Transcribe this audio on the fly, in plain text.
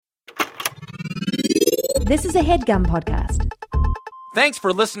This is a HeadGum podcast. Thanks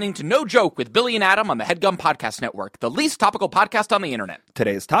for listening to No Joke with Billy and Adam on the HeadGum Podcast Network, the least topical podcast on the internet.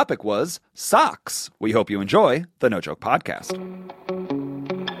 Today's topic was socks. We hope you enjoy the No Joke Podcast.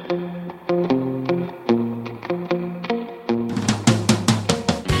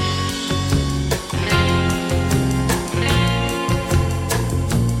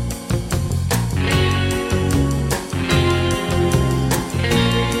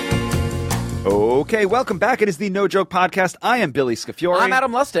 Okay, welcome back. It is the No Joke Podcast. I am Billy Scafiore. I'm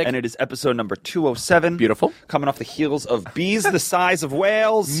Adam Lustig. And it is episode number 207. Beautiful. Coming off the heels of Bees the Size of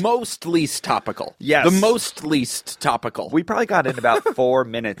Whales. Most least topical. Yes. The most least topical. We probably got in about 4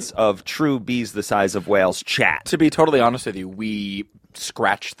 minutes of true Bees the Size of Whales chat. To be totally honest with you, we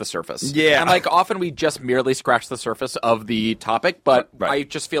scratched the surface. Yeah. And often we just merely scratch the surface of the topic, but Right. I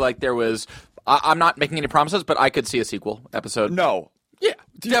just feel like there was... I'm not making any promises, but I could see a sequel episode. No. Yeah,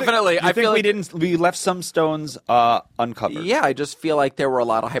 definitely. I feel like we left some stones uncovered. Yeah, I just feel like there were a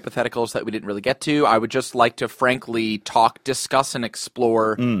lot of hypotheticals that we didn't really get to. I would just like to frankly talk, discuss, and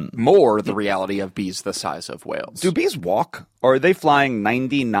explore more the reality of bees the size of whales. Do bees walk, or are they flying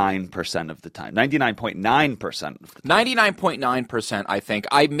 99% of the time? 99.9% of the time? 99.9%, I think.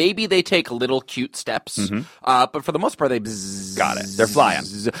 Maybe they take little cute steps, but for the most part, they bzzz. Got it. They're flying.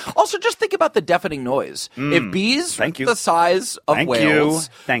 Also, just think about the deafening noise. If bees the size of whales,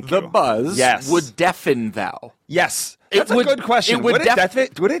 the buzz would deafen thou. Yes. That's a good question. Would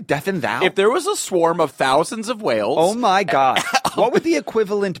it deafen thou? If there was a swarm of thousands of whales... Oh my God. What would the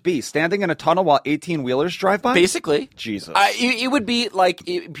equivalent be? Standing in a tunnel while 18-wheelers drive by? Basically. Jesus. It would be like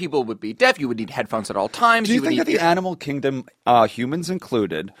people would be deaf. You would need headphones at all times. Do you think that the animal kingdom, humans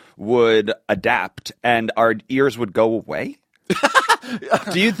included, would adapt and our ears would go away?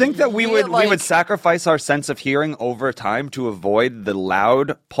 Do you think that we would sacrifice our sense of hearing over time to avoid the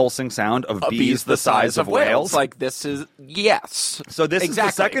loud pulsing sound of bees the size of whales? Like this is yes. So this is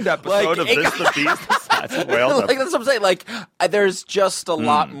the second episode of this the bees the size of whales. Like that's what I'm saying. Like there's just a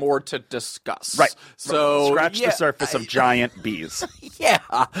lot more to discuss. Right. So scratch the surface of giant bees. Yeah,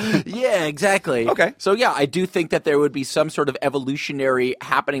 exactly. Okay. So yeah, I do think that there would be some sort of evolutionary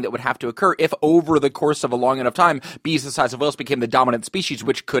happening that would have to occur if over the course of a long enough time, bees the size of whales became the dominant species,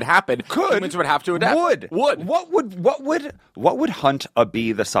 which could happen. Humans would have to adapt. Would. What would hunt a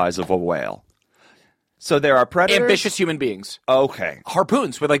bee the size of a whale? So there are predators. Ambitious human beings. Okay.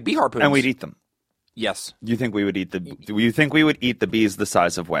 Harpoons with bee harpoons. And we'd eat them. Yes. Do you think we would eat the bees the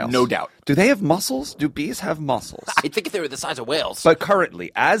size of whales? No doubt. Do they have muscles? Do bees have muscles? I think if they were the size of whales. But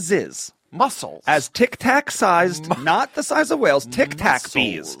currently, as is, muscles. as tic-tac sized, not the size of whales, tic-tac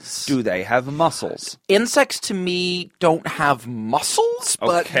bees, do they have muscles? Insects, to me, don't have muscles,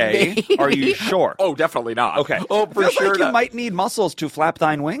 but okay. maybe... Are you sure? Oh, definitely not. Okay. Oh, for Feels sure like you might need muscles to flap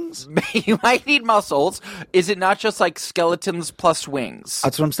thine wings. You might need muscles. Is it not just like skeletons plus wings?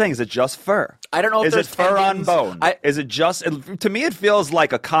 That's what I'm saying. Is it just fur? I don't know if Is there's it fur tendons. on bone? Is it just... To me, it feels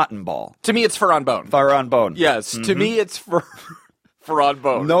like a cotton ball. To me, it's fur on bone. Fur on bone. Yes. To me, it's fur... Fur on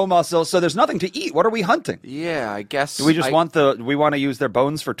bone. No muscles, so there's nothing to eat. What are we hunting? Yeah, I guess. Do we just want to use their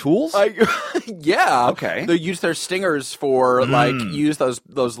bones for tools? Yeah. Okay. They use their stingers for use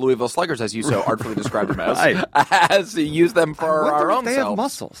those Louisville Sluggers, as you so artfully described them as, Right. as use them for our own they selves. have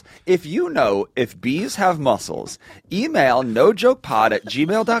muscles. If you know if bees have muscles, email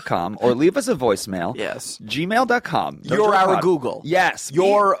nojokepod@gmail.com or leave us a voicemail. Yes. Gmail.com. You're our Google. Yes. Be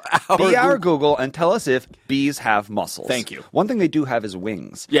our Google and tell us if bees have muscles. Thank you. One thing they do have is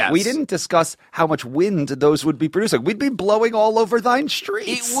wings. Yes. We didn't discuss how much wind those would be producing. We'd be blowing all over thine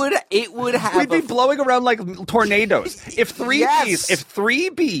streets. It would have. We'd be blowing around like tornadoes. If three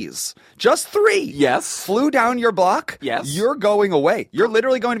bees, just three, flew down your block, you're going away. You're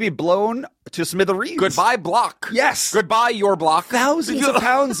literally going to be blown to smithereens. Goodbye, block. Yes. Goodbye, your block. Thousands of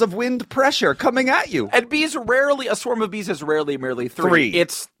pounds of wind pressure coming at you. And a swarm of bees is rarely merely three.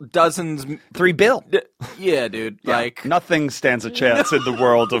 It's dozens. 3 bill. Yeah, dude. Yeah. Like nothing stands a chance in the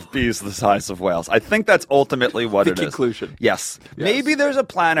world of bees the size of whales. I think that's ultimately what it is. The conclusion. Yes. Maybe there's a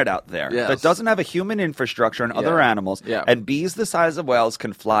planet out there that doesn't have a human infrastructure and other animals, and bees the size of whales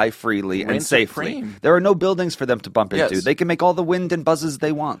can fly freely and safely. Supreme. There are no buildings for them to bump into. They can make all the wind and buzzes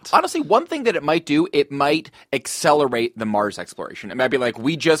they want. Honestly, one thing that it might do, it might accelerate the Mars exploration. It might be like,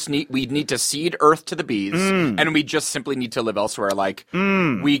 we need to cede Earth to the bees, and we just simply need to live elsewhere. Like,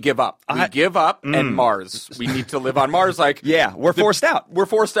 we give up. We give up, and Mars. We need to live on Mars. Like, we're forced out. We're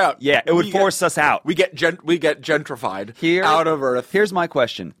forced out. Yeah, it would force us out. We get gentrified out of Earth. Here's my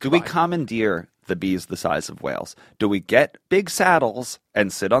question. Do we commandeer the bees the size of whales? Do we get big saddles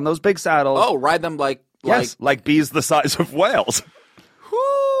and sit on those big saddles? Oh, ride them like bees the size of whales.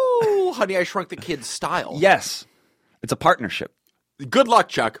 Honey, I Shrunk the Kids style. Yes. It's a partnership. Good luck,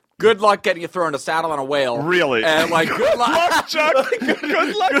 Chuck. Good luck getting you thrown a saddle on a whale. Really? And like, good luck, Chuck.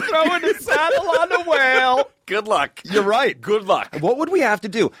 Good luck throwing a saddle on a whale. Good luck. You're right. Good luck. What would we have to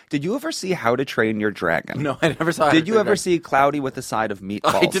do? Did you ever see How to Train Your Dragon? No, I never saw it. Did you ever see Cloudy with a Side of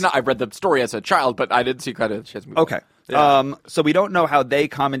Meatballs? I did not. I read the story as a child, but I didn't see Cloudy with a Side of Meatballs. Okay. Yeah. So we don't know how they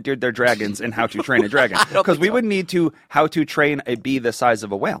commandeered their dragons in How to Train a Dragon. Because we would need to How to Train a bee the size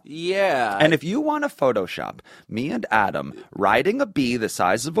of a whale. Yeah. And if you want to Photoshop me and Adam riding a bee the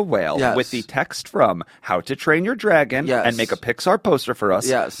size of a whale with the text from How to Train Your Dragon and make a Pixar poster for us,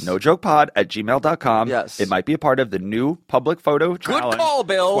 nojokepod@gmail.com. Yes. It might be a part of the new public photo challenge. Good call,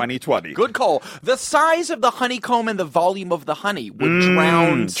 Bill. 2020. Good call. The size of the honeycomb and the volume of the honey would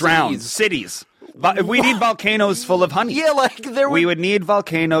drown cities. We need volcanoes full of honey. Yeah, like we would need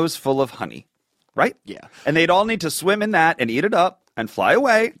volcanoes full of honey, right? Yeah. And they'd all need to swim in that and eat it up and fly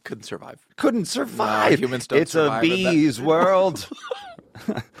away. Couldn't survive. No, humans don't It's survive a bee's world.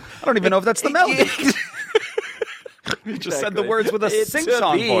 I don't even know if that's the melody. You just said the words with a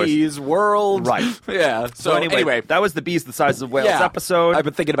sing-song voice. Bee's world. Right. Yeah. So anyway, that was the Bees the Size of Whales episode. I've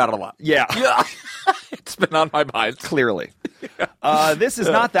been thinking about it a lot. Yeah. It's been on my mind. Clearly. This is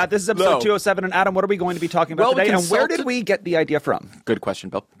not that. This is episode 207. And Adam, what are we going to be talking about today? And where did we get the idea from? Good question,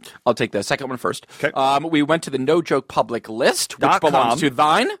 Bill. I'll take the second one first. Okay. We went to the No Joke public list, which belongs to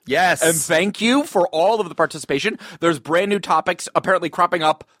Thine. Yes. And thank you for all of the participation. There's brand new topics apparently cropping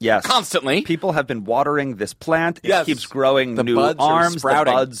up constantly. People have been watering this plant. It keeps growing the new buds arms. The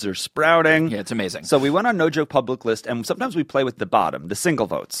buds are sprouting. Yeah, it's amazing. So we went on No Joke public list, and sometimes we play with the bottom, the single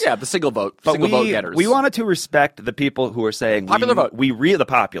votes. Yeah, the single vote getters. We wanted to respect the people who are saying popular vote. We read the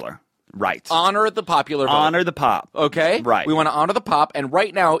popular. Right. Honor the popular vote. Honor the pop. Okay? Right. We want to honor the pop. And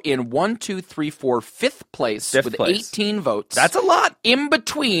right now, in 1, 2, 3, 4, fifth place with 18 votes. That's a lot. In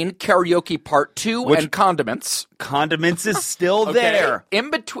between Karaoke Part 2 and Condiments. Condiments is still there. In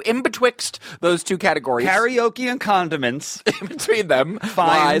betwixt those two categories. Karaoke and Condiments. In between them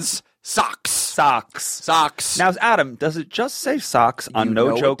lies Socks. Now, Adam, does it just say socks on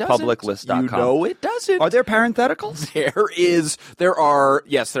nojokepubliclist.com? You know it doesn't. Are there parentheticals? There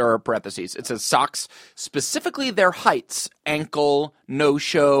are parentheses. It says socks, specifically their heights, ankle,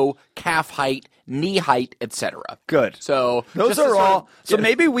 no-show, calf height, knee height, etc. Good. So those are all. So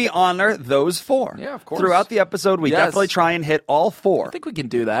maybe we honor those four. Yeah, of course. Throughout the episode, we definitely try and hit all four. I think we can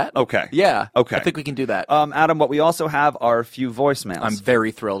do that. Okay. Yeah. Okay. I think we can do that. Adam, what we also have are a few voicemails. I'm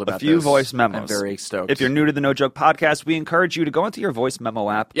very thrilled about a few voice memos. I'm very stoked. If you're new to the No Joke podcast, we encourage you to go into your voice memo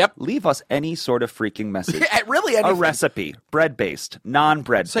app. Yep. Leave us any sort of freaking message. Really, anything. A recipe, bread-based,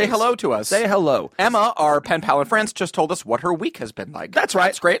 non-bread-based. Say hello to us. Say hello. Emma, our pen pal in France, just told us what her week has been like. That's right.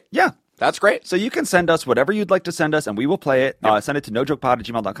 That's great. Yeah. That's great. So you can send us whatever you'd like to send us, and we will play it. Yep. Send it to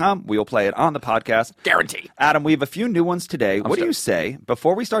nojokepod@gmail.com. We will play it on the podcast. Guarantee. Adam, we have a few new ones today. What do you say,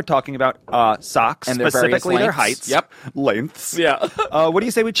 before we start talking about socks, and specifically their heights, lengths, what do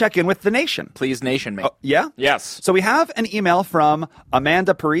you say we check in with the nation? Please, nation, mate. Yeah? Yes. So we have an email from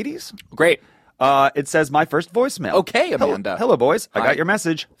Amanda Paredes. Great. It says, my first voicemail. Okay, Amanda. Hello, boys. I got your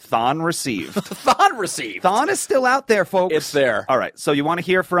message. Thon received. Thon received. Thon is still out there, folks. It's there. All right. So you want to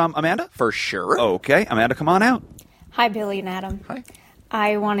hear from Amanda? For sure. Okay. Amanda, come on out. Hi, Billy and Adam. Hi.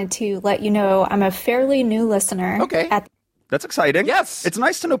 I wanted to let you know I'm a fairly new listener. Okay. That's exciting. Yes. It's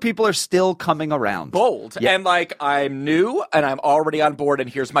nice to know people are still coming around. Bold. Yeah. And I'm new and I'm already on board and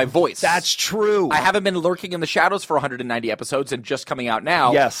here's my voice. That's true. I haven't been lurking in the shadows for 190 episodes and just coming out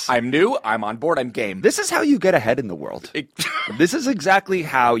now. Yes. I'm new, I'm on board, I'm game. This is how you get ahead in the world. This is exactly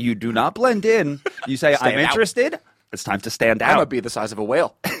how you do not blend in. You say, I'm interested. It's time to stand out. I'm going to be the size of a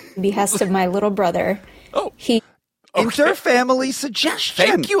whale. Behest of my little brother. Oh. Interfamily suggestion.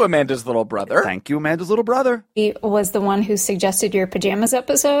 Thank you, Amanda's little brother. Thank you, Amanda's little brother. He was the one who suggested your pajamas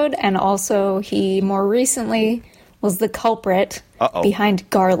episode, and also he more recently was the culprit behind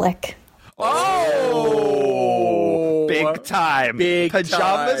garlic. Oh, big time.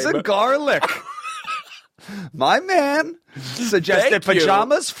 Pajamas and garlic. My man suggested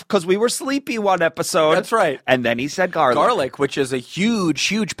pajamas because we were sleepy one episode. That's right. And then he said garlic. Garlic, which is a huge,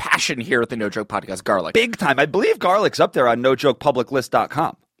 huge passion here at the No Joke Podcast. Garlic. Big time. I believe garlic's up there on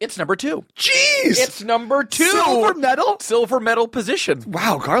nojokepubliclist.com. It's number 2. Jeez! It's number 2. Silver medal? Silver medal position.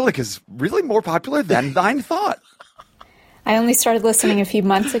 Wow, garlic is really more popular than Thine thought. I only started listening a few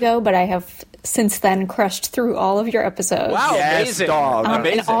months ago, but I have since then crushed through all of your episodes. Wow, yes, amazing. Dog.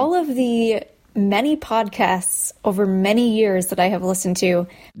 And all of the many podcasts over many years that I have listened to.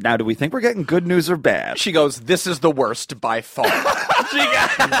 Now, do we think we're getting good news or bad? She goes, this is the worst by far.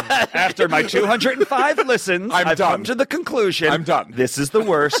 After my 205 listens, I've come to the conclusion. I'm done. This is the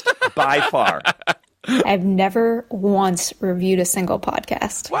worst by far. I've never once reviewed a single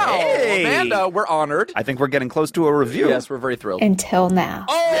podcast. Wow, Hey. Amanda, we're honored. I think we're getting close to a review. Yes, we're very thrilled. Until now.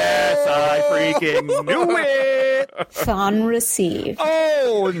 Yes, I freaking knew it. Thon received.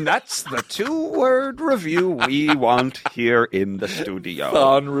 Oh, and that's the 2-word review we want here in the studio.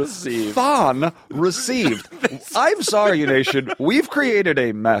 Thon received. Thon received. I'm sorry, nation. We've created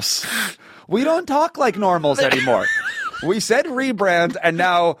a mess. We don't talk like normals anymore. We said rebrand, and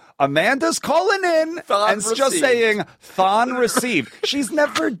now Amanda's calling in and just saying, Thon received. She's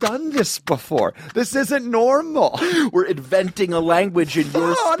never done this before. This isn't normal. We're inventing a language and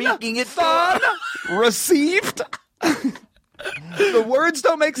you're speaking it. Thon received. The words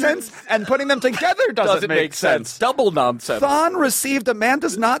don't make sense, and putting them together doesn't make sense. Double nonsense. Thon received,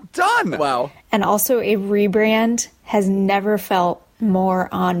 Amanda's not done. Wow. And also, a rebrand has never felt more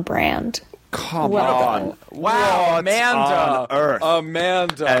on brand. Come Well on. done. Wow, What's Amanda. on earth?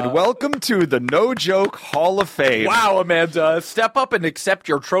 Amanda. And welcome to the No Joke Hall of Fame. Wow, Amanda. Step up and accept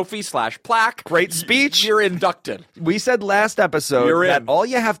your trophy/plaque. Great speech. You're inducted. We said last episode You're that in. all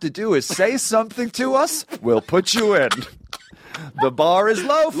you have to do is say something to us, we'll put you in. The bar is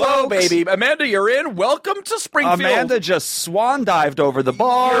low, folks. Low, baby. Amanda, you're in. Welcome to Springfield. Amanda just swan dived over the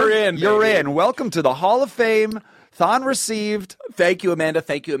bar. You're in, You're baby. in. Welcome to the Hall of Fame. Thon received. Thank you, Amanda.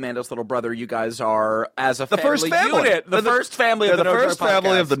 Thank you, Amanda's little brother. You guys are, as a The first family. unit, the first family They're of the No first Joke family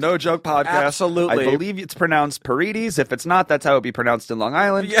Podcast. of the No Joke Podcast. Absolutely. I believe it's pronounced Paredes. If it's not, that's how it would be pronounced in Long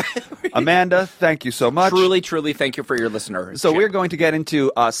Island. Yeah. Amanda, thank you so much. Truly, truly, thank you for your listeners. So we're going to get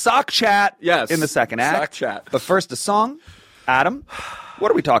into sock chat Yes. in the second act. Sock chat. But first, a song. Adam,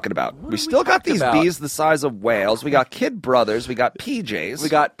 what are we talking about? We still got these about? bees the size of whales. We got Kid Brothers. We got PJs. We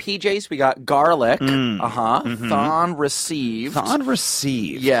got PJs. We got garlic. Thon received. Thon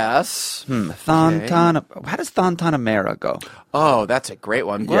received. Yes. Thon. How does Thon Tanamera go? Oh, that's a great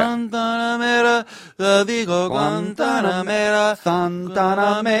one. Yeah. Guantanamera, te digo Guantanamera. Thon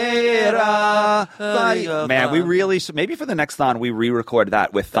Tanamera. Man, we really, maybe for the next Thon, we re-record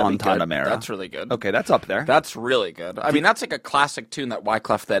that with Thon That'd be good. Tanamera. That's really good. Okay, that's up there. That's really good. I mean, that's like a classic tune that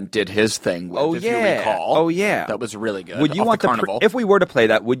Wyclef then did his thing with, if you recall. Oh, yeah. That was really good. Would you off want the Carnival. if we were to play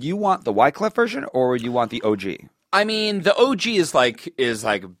that, would you want the Wyclef version or would you want the OG? I mean, the OG is like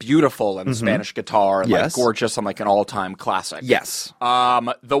beautiful and Spanish guitar and Yes. like gorgeous and like an all-time classic. Yes.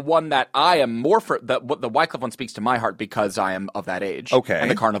 The one that I am more for, the Wyclef one speaks to my heart because I am of that age. Okay.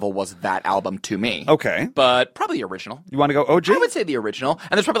 And the Carnival was that album to me. Okay. But probably the original. You want to go OG? I would say the original.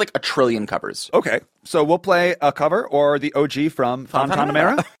 And there's probably like a trillion covers. Okay. So we'll play a cover or the OG from Thon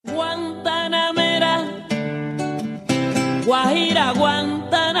Tanamera. Guantanamera, Guajira,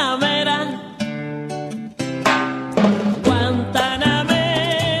 Guantanamera,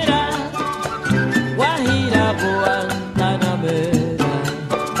 Guantanamera, Guajira, Guantanamera.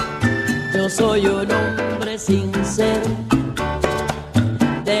 Yo soy un hombre sincero,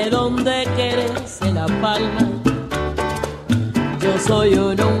 de donde crece la palma. Yo soy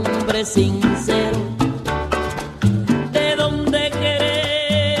un hombre sincero, de donde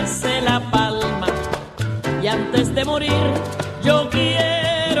crece la palma. Y antes de morir, yo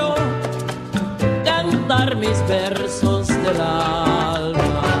quiero cantar mis versos del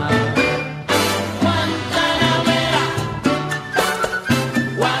alma. Guantanamera,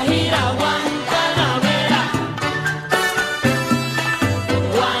 Guajira, Guantanamera,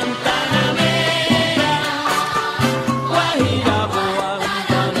 Guantanamera, Guajira,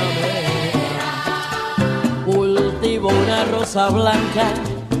 Guantanamera. Cultivo una rosa blanca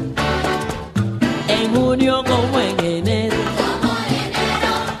en junio como en enero.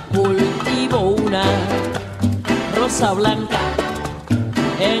 Cultivo una rosa blanca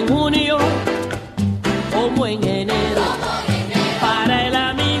en junio como en enero. Para el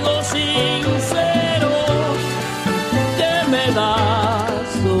amigo sincero que me da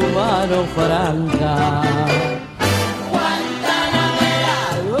su mano franca. Guantanamera,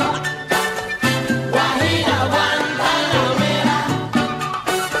 Guajira, Guantanamera,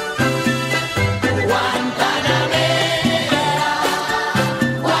 Guantanamera,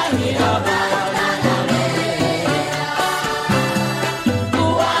 Guajira, Guantanamera,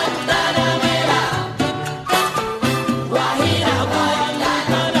 Guantanamera, Guajira,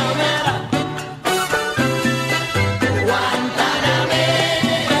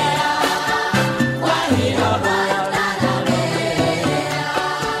 Guantanamera, Guajira,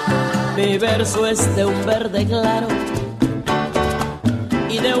 Guantanamera. Mi verso es de un verde claro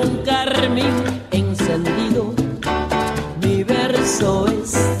y de un carmín encendido. Mi verso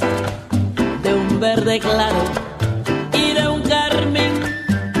es de un verde claro y de un carmín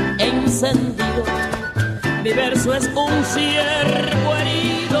encendido. Mi verso es un ciervo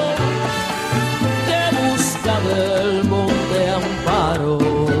herido que busca del monte amparo.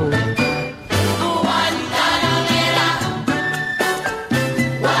 Guantanamera,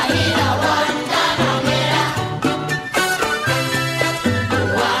 Guajira, Guantanamera,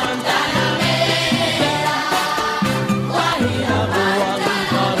 Guantanamera, Guajira,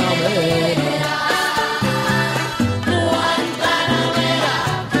 Guantanamera, Guantanamera,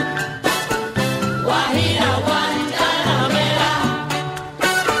 Guajira, Guantanamera,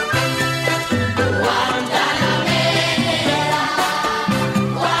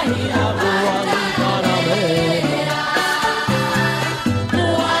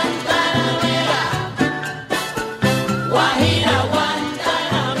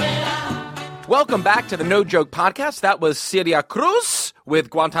 Welcome back to the No Joke Podcast. That was Celia Cruz with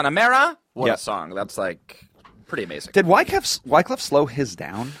Guantanamera. What Yeah. a song. That's like pretty amazing. Did Wyclef slow his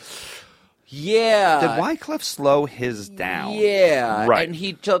down? Yeah. Did Wyclef slow his down? Yeah. Right. And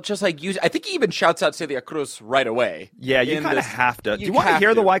he just like I think he even shouts out Celia Cruz right away. Yeah, you in kind of this- have to. Do you you want to have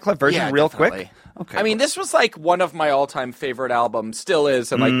hear the to. Wyclef version Yeah, real definitely. quick? Okay. I mean, this was like one of my all-time favorite albums. Still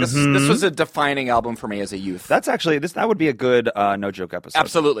is, and like this was a defining album for me as a youth. That's actually that would be a good no joke episode.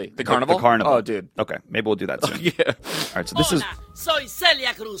 Absolutely. The Carnival? The Carnival. Oh, dude. Okay, maybe we'll do that soon. Yeah. All right, so this is Hola, soy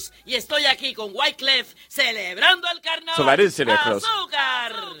Celia Cruz y estoy aquí con Wyclef celebrando el carnaval. So that is Celia Cruz.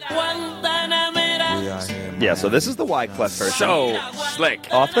 Azúcar. Guantanamera. yeah. So this is the Wyclef version So slick.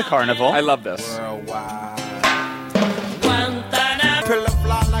 off the Carnival. I love this.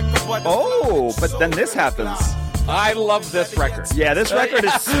 Oh, but then this happens. I love this record. Yeah, this record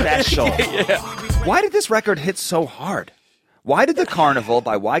is special. Yeah. Why did this record hit so hard? Why did the Carnival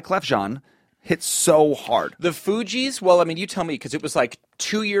by Wyclef Jean hit so hard? The Fugees, well, I mean, you tell me, because it was like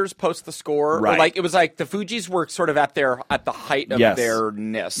 2 years post the score. Or Right. like it was like the Fugees were sort of at the height of Yes.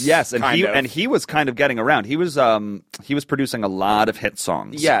 their-ness. Yes, and kind of. he was kind of getting around. He was producing a lot of hit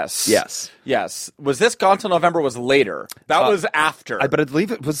songs. Yes. Yes. Yes. Was this Gone Till November was later? That was after. But I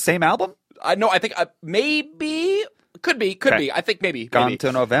believe it was the same album. No, I think maybe. Could be. Okay. I think maybe. Gone maybe.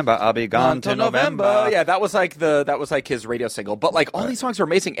 to November, I'll be gone to November. Yeah, that was like his radio single. But like all these songs were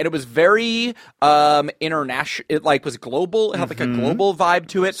amazing, and it was very international. It like was global. It had like a global vibe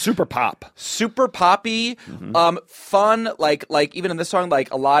to it. Super pop. Super poppy, fun. Like even in this song,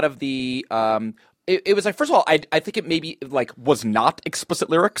 like a lot of the it was like, first of all, I think it maybe like was not explicit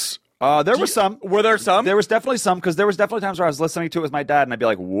lyrics. There were some. Were there some? There was definitely some, because there was definitely times where I was listening to it with my dad, and I'd be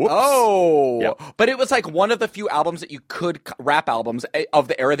like, "Whoops!" Oh, Yeah. But it was like one of the few albums that you could rap albums of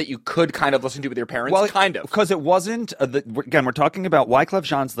the era that you could kind of listen to with your parents. Well, kind of. because it wasn't. Again, we're talking about Wyclef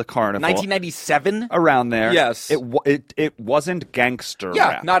Jean's The Carnival, 1997. around there. Yes. It wasn't gangster. Yeah,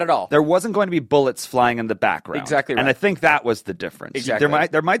 rap. not at all. There wasn't going to be bullets flying in the background. Exactly And right. I think that was the difference. Exactly.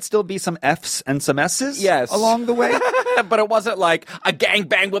 There might still be some F's and some S's. Yes. along the way. But it wasn't like a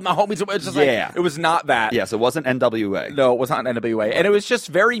gangbang with my homies. It was just Yeah. like it was not that. Yes, it wasn't NWA. No, it was not NWA, and it was just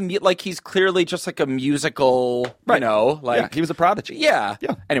very like he's clearly just like a musical, Right. you know, like Yeah, he was a prodigy. Yeah.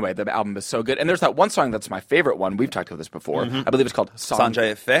 Yeah. Anyway, the album is so good, and there's that one song that's my favorite one. We've talked about this before. I believe it's called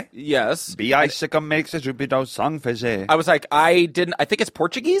Sanjay Fe. Yes. B.I. Sikam makes a jubido song feze. I was like, I think it's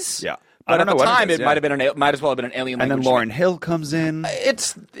Portuguese. Yeah. I But don't at know the what time, it is, it yeah. might have been might as well have been an alien And language. then Lauryn Hill comes in.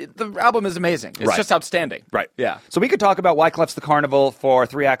 The album is amazing. It's Right. just outstanding. Right. Yeah. So we could talk about Wyclef's The Carnival for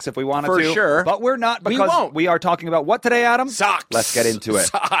 3 acts if we wanted For to. sure. But we're not, We because won't. we are talking about what today, Adam? Socks. Let's get into it.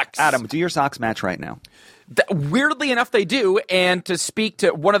 Socks. Adam, do your socks match right now? Weirdly enough, they do. And to speak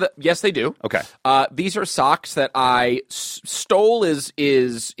to one of the, yes, they do. Okay. These are socks that I stole. Is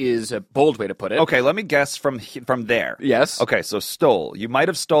a bold way to put it. Okay, let me guess from there. Yes. Okay, so stole. You might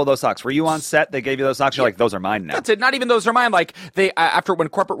have stole those socks. Were you on set? They gave you those socks. You're like, those are mine now. That's it. Not even those are mine. Like they after when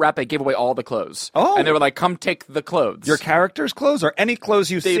corporate rap, they gave away all the clothes. Oh. And they were like, "Come take the clothes." Your character's clothes or any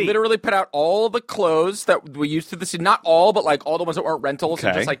clothes you They see? literally put out all the clothes that we used to the scene. Not all, but like all the ones that weren't rentals, and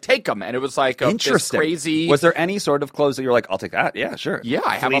Okay. just like take them. And it was like this Interesting. crazy. Was there any sort of clothes that you're like, I'll take that? Yeah, sure. Yeah,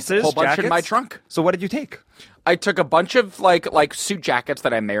 I have Fleeces, a whole bunch in my jackets? trunk. So what did you take? I took a bunch of like suit jackets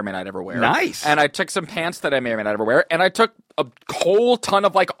that I may or may not ever wear. Nice. And I took some pants that I may or may not ever wear. And I took a whole ton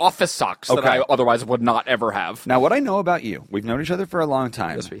of like office socks that Okay. I otherwise would not ever have. Now, what I know about you, we've known each other for a long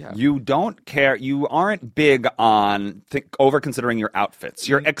time. Yes, we have. You don't care. You aren't big on over considering your outfits,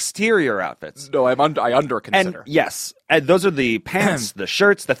 your exterior outfits. No, I under And consider. yes, those are the pants, the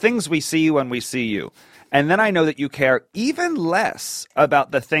shirts, the things we see when we see you. And then I know that you care even less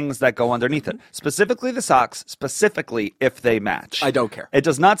about the things that go underneath it, specifically the socks, specifically if they match. I don't care. It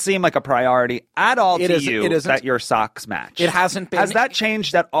does not seem like a priority at all It to isn't- you it isn't. that your socks match. It hasn't been. Has that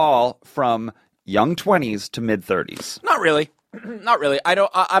changed at all from young 20s to mid 30s? Not really. Not really.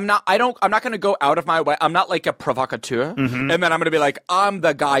 I'm not going to go out of my way. I'm not like a provocateur, and then I'm going to be like, I'm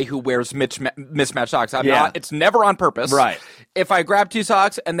the guy who wears mismatched socks. I'm not. It's never on purpose. Right. If I grab two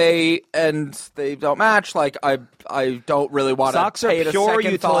socks and they don't match, like I don't really want to. Socks are pure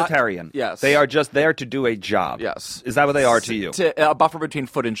utilitarian. Yes. They are just there to do a job. Yes. Is that what they are to you? A buffer between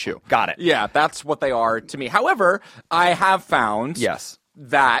foot and shoe. Got it. Yeah, that's what they are to me. However, I have found. Yes.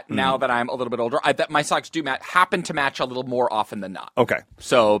 That now that I'm a little bit older, that my socks do happen to match a little more often than not. Okay.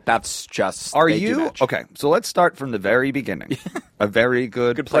 So that's just. Are they do you match. okay? So let's start from the very beginning. A very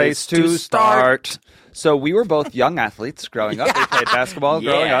good place to to start. So we were both young athletes growing up. We played basketball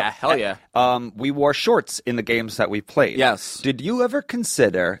growing up. Yeah, hell yeah. We wore shorts in the games that we played. Yes. Did you ever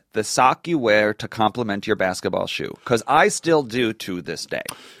consider the sock you wear to complement your basketball shoe? Because I still do to this day.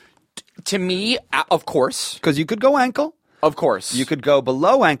 To me, of course. Because you could go ankle. Of course. You could go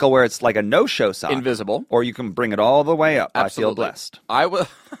below ankle where it's like a no-show sock. Invisible. Or you can bring it all the way up. Absolutely. I feel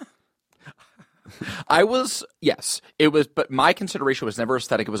blessed. I was, yes, it was, but my consideration was never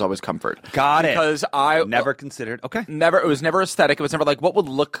aesthetic. It was always comfort. Got it. Because I never considered. Okay. It was never aesthetic. It was never like, what would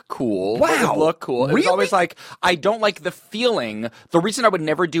look cool? What Wow. would look cool? It was Really? always like, I don't like the feeling. The reason I would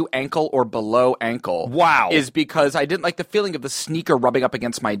never do ankle or below ankle. Wow. Is because I didn't like the feeling of the sneaker rubbing up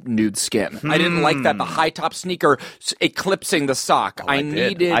against my nude skin. I didn't like that. The high top sneaker eclipsing the sock. I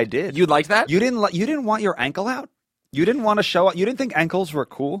did. You liked that? You didn't want your ankle out? You didn't want to show up? You didn't think ankles were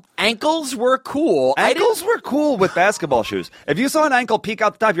cool? Ankles were cool. Ankles were cool with basketball shoes. If you saw an ankle peek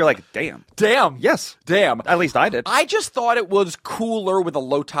out the top, you're like, damn. Damn. Yes. Damn. At least I did. I just thought it was cooler with a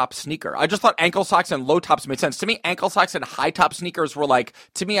low top sneaker. I just thought ankle socks and low tops made sense. To me, ankle socks and high top sneakers were like,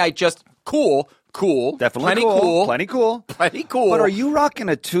 to me, cool. Definitely Plenty cool. Plenty cool. But are you rocking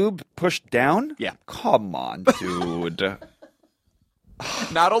a tube pushed down? Yeah. Come on, dude.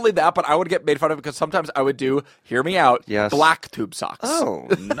 Not only that, but I would get made fun of because sometimes I would do, hear me out, Yes. black tube socks. Oh,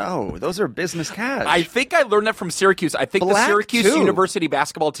 no. Those are business cash. I think I learned that from Syracuse. I think the Black Syracuse tube. University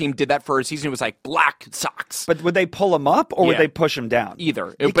basketball team did that for a season. It was like black socks. But would they pull them up or would Yeah. they push them down?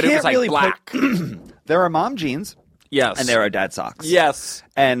 Either. You But it was can't like really black. There are mom jeans Yes. and there are dad socks. Yes.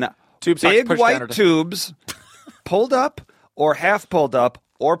 And Tube socks big pushed white down or- tubes pulled up or half pulled up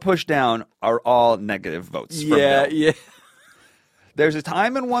or pushed down are all negative votes. from Yeah, Bill. yeah. There's a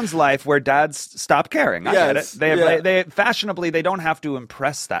time in one's life where dads stop caring. I get Yes, it. They, yeah. they fashionably, they don't have to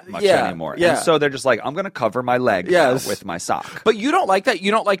impress that much Yeah, anymore. yeah. And so they're just like, I'm going to cover my leg Yes. with my sock. But you don't like that. You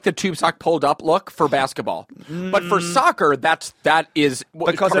don't like the tube sock pulled up look for basketball. But for soccer, that is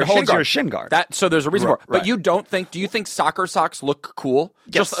Because it holds your shin guard. So there's a reason for it. Right. But you don't think? Do you think soccer socks look cool?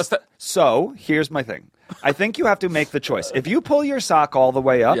 Yes. So here's my thing. I think you have to make the choice. If you pull your sock all the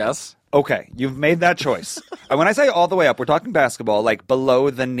way up, Yes. okay, you've made that choice. And when I say all the way up, we're talking basketball, like below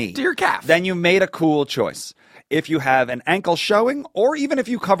the knee. To your calf. Then you made a cool choice. If you have an ankle showing, or even if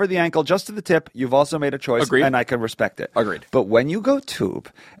you cover the ankle just to the tip, you've also made a choice, Agreed. and I can respect it. Agreed. But when you go tube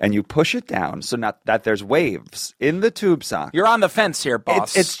and you push it down, so not that there's waves in the tube sock, You're on the fence here,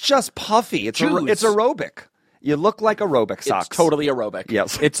 boss. it's just puffy. It's Choose. it's aerobic. You look like aerobic socks. It's totally aerobic.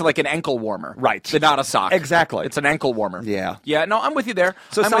 Yes. It's like an ankle warmer. Right. But not a sock. Exactly. It's an ankle warmer. Yeah. Yeah, no, I'm with you there.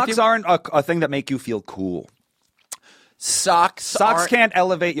 So I'm with socks you. aren't a thing that make you feel cool. Socks aren't- Can't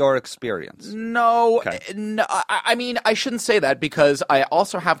elevate your experience. No, Okay. no, I mean, I shouldn't say that because I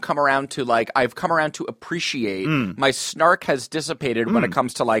also have come around to I've come around to appreciate my snark has dissipated when it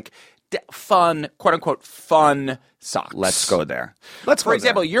comes to fun, quote unquote, fun socks. Let's go there. For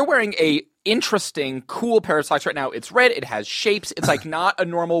example, you're wearing a interesting, cool pair of socks right now. It's red. It has shapes. It's like not a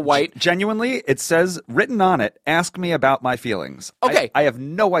normal white. Genuinely, it says written on it, ask me about my feelings. Okay. I have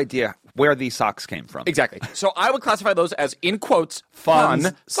no idea where these socks came from. Exactly. So I would classify those as, in quotes, Fun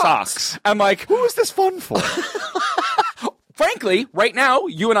fun socks. I'm like, Who is this fun for? frankly, right now,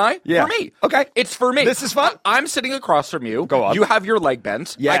 you and I, Yeah. for me. Okay. It's for me. This is fun? I'm sitting across from you. Go on. You have your leg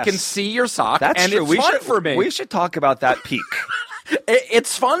bent. Yes. I can see your sock. That's and true. it's fun for me. We should talk about that peak.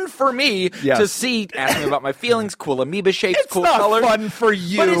 It's fun for me Yes. to see, ask me about my feelings, cool amoeba shapes, It's cool not colors. fun for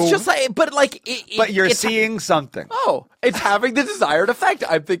you. But it's just But you're it's, seeing something. Oh, it's having the desired effect.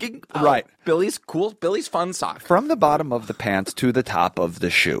 I'm thinking, oh, Right. Billy's fun sock. From the bottom of the pants to the top of the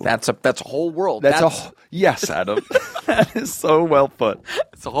shoe. That's a whole world. Yes, Adam. That is so well put.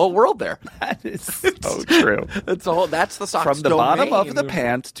 It's a whole world there. That is so true. That's the sock's From the bottom of the domain.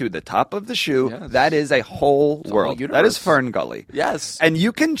 pant to the top of the shoe, Yes. that is a whole a world. whole That is universe. Fern Gully. Yes. And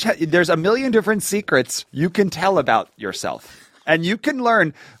you can there's a million different secrets you can tell about yourself. And you can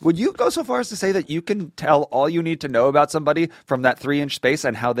learn. Would you go so far as to say that you can tell all you need to know about somebody from that 3-inch space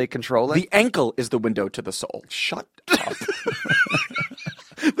and how they control it? The ankle is the window to the soul. Shut up.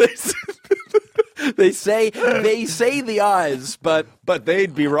 They say the eyes, but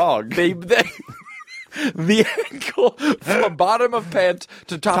they'd be wrong. The ankle from bottom of pant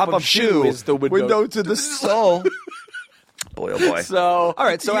to top of shoe is the window to the soul. Boy, oh boy. So, all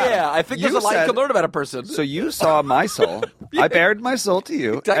right. So yeah, Adam, I think there's a lot you can learn about a person. So you saw my soul. I bared my soul to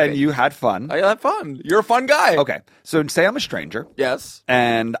you, Exactly. and you had fun. I had fun. You're a fun guy. Okay. So say I'm a stranger. Yes.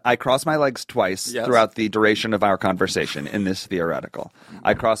 And I cross my legs twice throughout the duration of our conversation in this theoretical.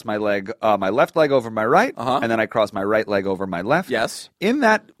 I cross my left leg over my right, and then I cross my right leg over my left. Yes. In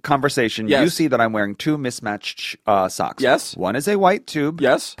that conversation, Yes. you see that I'm wearing two mismatched socks. Yes. One is a white tube.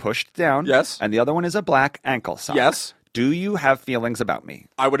 Yes. Pushed down. Yes. And the other one is a black ankle sock. Yes. Do you have feelings about me?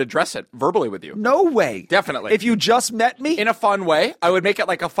 I would address it verbally with you. No way. Definitely. If you just met me? In a fun way. I would make it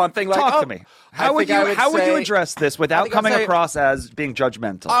like a fun thing. Like, Talk to me. How would you address this without think I'd coming say- across as being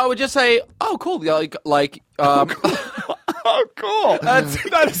judgmental? I would just say, oh, cool. Oh, cool.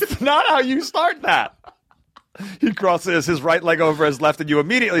 That is not how you start that. He crosses his right leg over his left, and you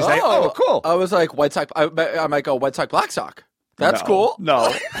immediately say, oh cool. I was like, white sock. I might go white sock, black sock. That's cool.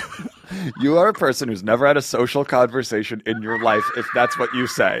 No. You are a person who's never had a social conversation in your life if that's what you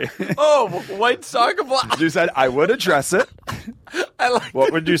say. Oh, white sock, black. You said, I would address it. I like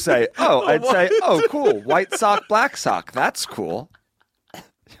What would you say? Oh, I'd say, oh, cool. White sock, black sock. That's cool.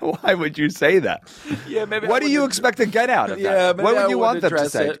 Why would you say that? Yeah, maybe. What do you expect to get out of that? Yeah, maybe what would I you would want them to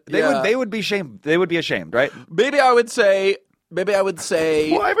address say? it. They would be ashamed. They would be ashamed, right? Maybe I would say.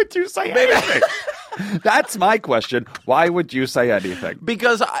 Why would you say anything? That's my question. Why would you say anything?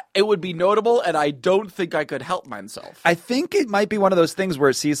 Because it would be notable, and I don't think I could help myself. I think it might be one of those things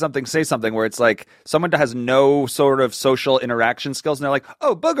where see something, say something, where it's like someone that has no sort of social interaction skills, and they're like,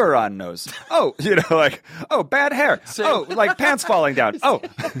 oh, booger on nose. Oh, like, oh, bad hair. Like pants falling down. Oh.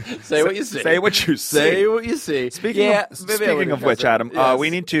 Say what you see. Say what you see. Say what you see. Speaking of which, Adam, we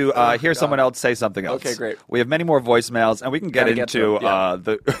need to hear someone else say something else. Okay, great. We have many more voicemails, and we can get into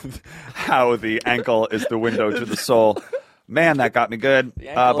the how the ankle is the window to the soul. Man, that got me good.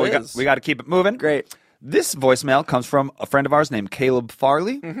 But we got to keep it moving. Great. This voicemail comes from a friend of ours named Caleb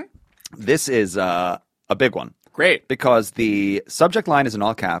Farley. Mm-hmm. This is a big one. Great. Because the subject line is in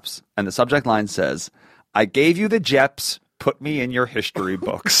all caps, and the subject line says, I gave you the Jeps, put me in your history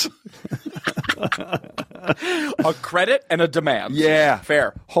books. A credit and a demand. Yeah.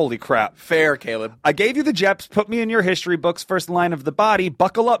 Fair. Holy crap. Fair, Caleb. I gave you the Jeps, put me in your history books, first line of the body,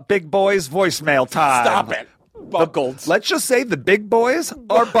 buckle up, big boys, voicemail time. Stop it. Buckled. Let's just say the big boys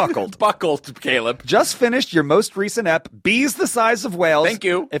are buckled. Buckled, Caleb. Just finished your most recent ep, Bees the Size of Whales. Thank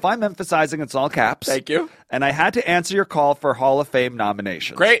you. If I'm emphasizing, it's all caps. Thank you. And I had to answer your call for Hall of Fame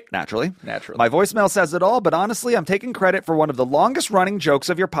nominations. Great. Naturally. Naturally. My voicemail says it all, but honestly, I'm taking credit for one of the longest running jokes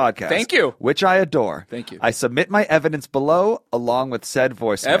of your podcast. Thank you. Which I adore. Thank you. I submit my evidence below, along with said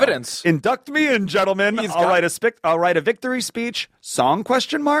voicemail. Evidence. Induct me in, gentlemen. I'll write a victory speech, song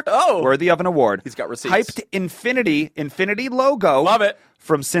question mark, worthy of an award. He's got receipts. Hyped Infinity logo. Love it.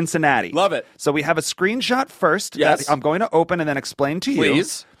 From Cincinnati. Love it. So we have a screenshot first Yes. that I'm going to open and then explain to you.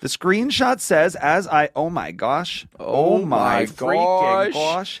 Please. The screenshot says, oh my gosh. Oh my freaking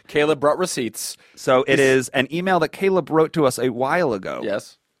gosh. Caleb brought receipts. So it is an email that Caleb wrote to us a while ago.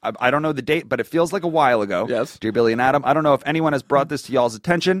 Yes. I don't know the date, but it feels like a while ago. Yes. Dear Billy and Adam, I don't know if anyone has brought this to y'all's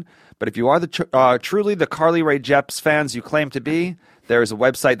attention, but if you are truly the Carly Rae Jepsen fans you claim to be, there is a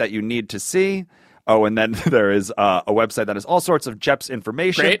website that you need to see. Oh, and then there is a website that has all sorts of Jeps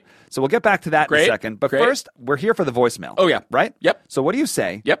information. Great. So we'll get back to that in a second. But Great. first, we're here for the voicemail. Oh, yeah. Right? Yep. So what do you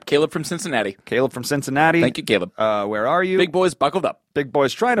say? Yep, Caleb from Cincinnati. Caleb from Cincinnati. Thank you, Caleb. Where are you? Big boys buckled up. Big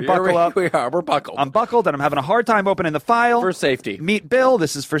boys trying to buckle up. We are. We're buckled. I'm buckled, and I'm having a hard time opening the file. For safety. Meet Bill.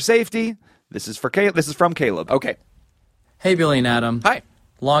 This is for safety. This is from Caleb. Okay. Hey, Billy and Adam. Hi.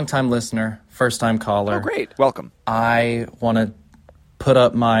 Long-time listener, first-time caller. Oh, great. Welcome. I want to put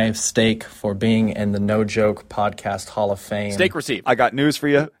up my stake for being in the No Joke Podcast Hall of Fame. Stake received. I got news for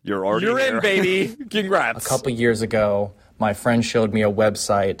you. You're already You're here. in, baby. Congrats. A couple years ago, my friend showed me a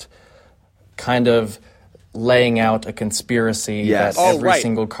website kind of laying out a conspiracy Yes. that Oh, every right.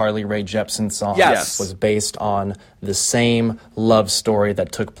 single Carly Rae Jepsen song Yes. was based on the same love story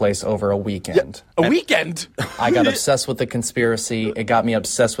that took place over a weekend. A weekend. I got obsessed with the conspiracy. It got me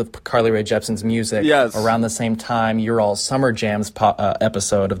obsessed with Carly Rae Jepsen's music. Yes. Around the same time, your all Summer Jams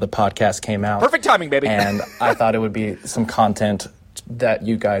episode of the podcast came out. Perfect timing, baby. And I thought it would be some content that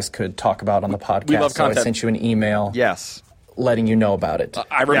you guys could talk about on the podcast. We love content. So I sent you an email. Yes. letting you know about it.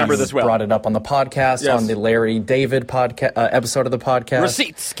 I remember this well. Brought it up on the podcast, Yes. on the Larry David podcast episode of the podcast.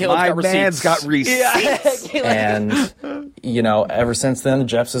 Receipts. Caleb's My got receipts. man's got receipts. And, you know, ever since then,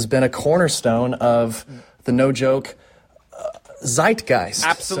 Jeff's has been a cornerstone of the No Joke zeitgeist.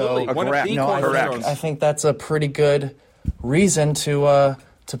 Absolutely. So, One of the cornerstones. I think that's a pretty good reason to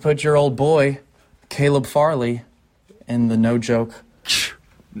put your old boy, Caleb Farley, in the No Joke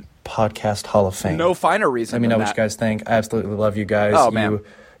Podcast Hall of Fame. No finer reason. Let me know than what that. you guys think. I absolutely love you guys. Oh, man.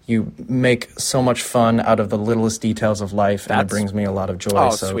 You make so much fun out of the littlest details of life, and it That's- brings me a lot of joy.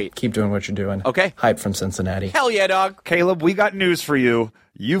 Oh, so sweet. keep doing what you're doing. Okay. Hype from Cincinnati. Hell yeah, dog. Caleb, we got news for you.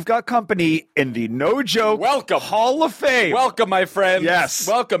 You've got company in the No Joke Welcome. Hall of Fame. Welcome, my friends. Yes.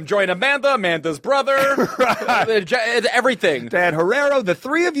 Welcome. Join Amanda, Amanda's brother. Everything. Dan Herrero, the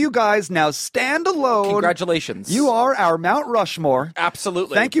three of you guys now stand alone. Congratulations. You are our Mount Rushmore.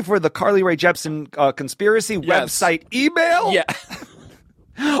 Absolutely. Thank you for the Carly Rae Jepsen conspiracy Yes. website email. Yeah.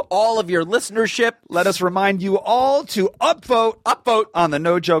 All of your listenership. Let us remind you all to upvote on the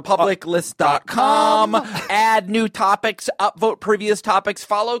No Joke Publiclist.com. Add new topics, upvote previous topics,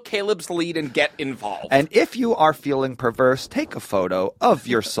 follow Caleb's lead, and get involved. And if you are feeling perverse, take a photo of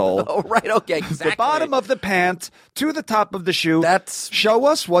your soul. Oh, right. Okay. Exactly. The bottom of the pant to the top of the shoe. That's- show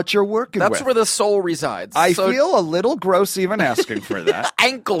us what you're working with. That's where the soul resides. I So- feel a little gross even asking for that.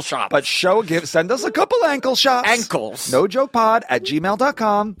 ankle shots. But send us a couple ankle shots. Ankles.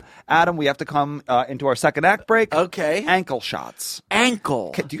 NoJokePod@gmail.com. Adam, we have to come into our second act break. Okay. Ankle shots. ankle.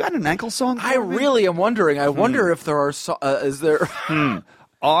 Okay, do you got an ankle song? I for me? really am wondering. I wonder if there are. Is there?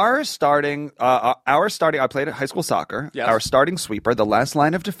 Our starting, I played at high school soccer. Yes. Our starting sweeper, the last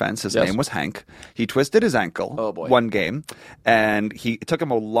line of defense, his Yes. name was Hank. He twisted his ankle Oh, boy. one game, and it took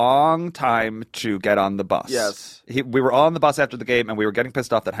him a long time to get on the bus. Yes. We were all on the bus after the game, and we were getting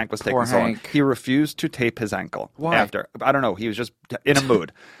pissed off that Hank was taking Poor so long. Hank. He refused to tape his ankle. Why? After. I don't know. He was just in a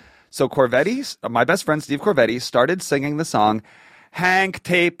mood. So Corvetti, my best friend Steve Corvetti, started singing the song, Hank,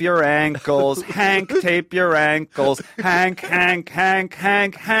 tape your ankles. Hank, tape your ankles. Hank, Hank, Hank,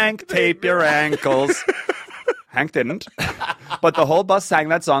 Hank, Hank, tape your ankles. Hank didn't. But the whole bus sang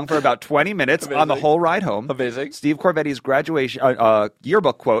that song for about 20 minutes on the whole ride home. Amazing. Steve Corvetti's graduation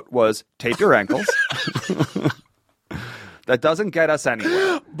yearbook quote was, tape your ankles. That doesn't get us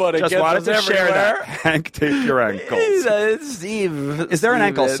anywhere. But it just gets wanted us to share that. everywhere. Hank, tape your ankles. Steve. Is there an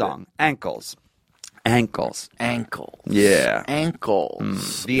ankle song? Ankles. Ankles. Ankle. Yeah.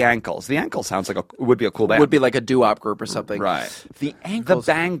 Ankles. The Ankles. The Ankles sounds like would be a cool band. Would be like a doo-wop group or something. Right. The The ankles.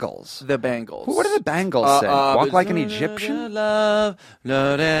 Bangles. The Bangles. What do the Bangles say? Walk like an Egyptian? Love,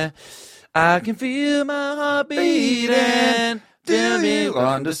 I can feel my heart beating. Do you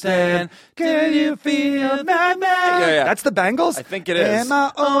understand? Can you feel that? Yeah. That's the Bangles? I think it is. Am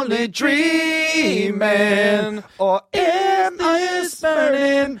I only dreaming? Or am I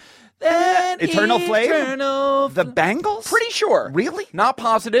burning? Eternal Flame? The Bangles? Pretty sure. Really? Not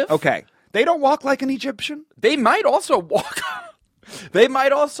positive. Okay. They don't walk like an Egyptian? They might also walk. They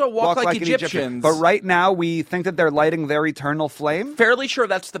might also walk like an Egyptian. Egyptians. But right now, we think that they're lighting their eternal flame? Fairly sure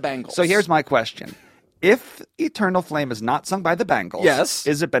that's the Bangles. So here's my question. If Eternal Flame is not sung by the Bangles, Yes.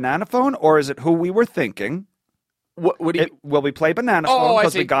 is it Banana Phone or is it Who We Were Thinking? What do you? Will we play Banana Oh, Phone I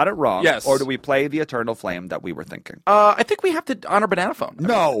because see. we got it wrong? Yes. Or do we play the Eternal Flame that we were thinking? I think we have to honor Banana Phone.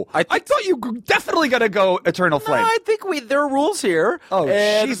 No. I thought you definitely got to go Eternal No, Flame. I think there are rules here. Oh,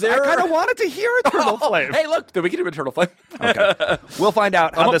 and jeez. I kind of wanted to hear Eternal Flame. Hey, look, then we can do Eternal Flame. Okay. We'll find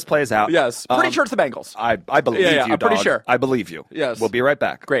out how this plays out. Yes, pretty sure it's the Bangles. I believe Yeah, you, I'm pretty dog. sure. I believe you. Yes. We'll be right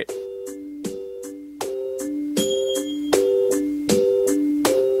back. Great.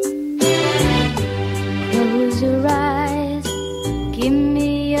 Close your eyes, give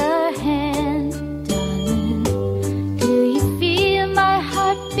me your hand, darling. Do you feel my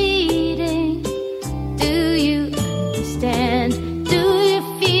heart beating? Do you understand? Do you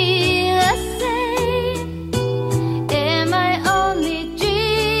feel the same? Am I only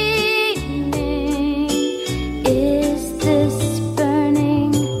dreaming? Is this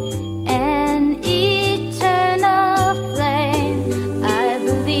burning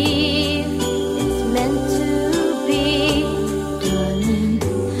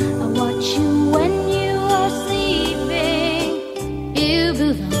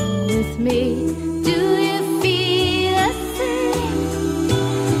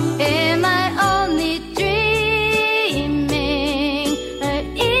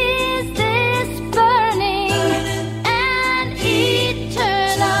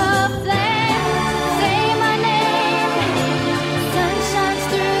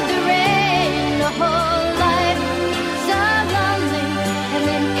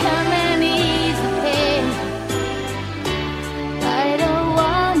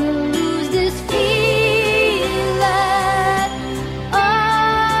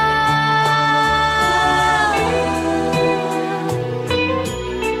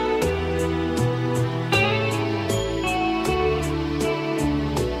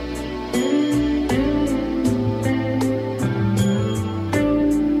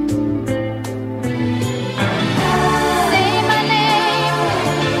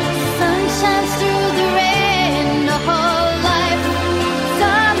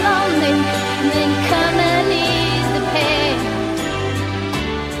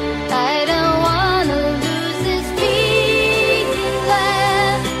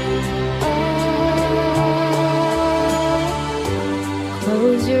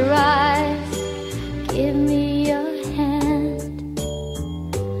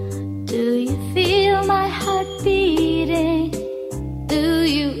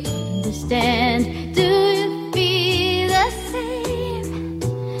understand? Do you feel the same?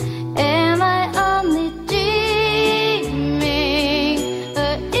 Am I only dreaming?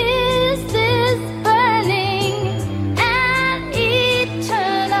 Or is this burning an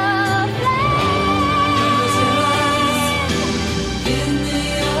eternal flame? Give me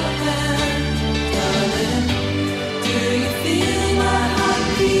your hand, darling. Do you feel my heart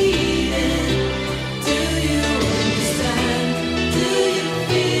beating? Do you understand? Do you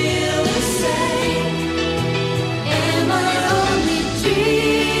feel the same? Am I only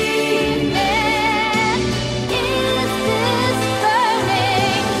dreaming? Is this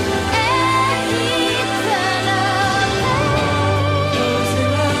burning an eternal flame? Close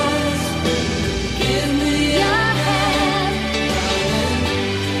your eyes. Give me Your hand,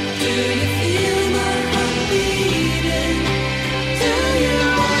 Do you feel my heart beating? do you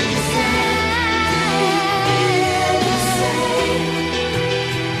understand?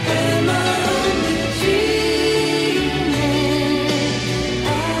 Am I only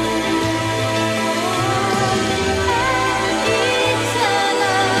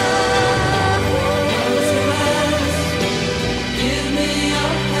Give me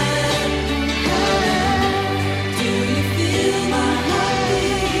your hand. Do you feel my heart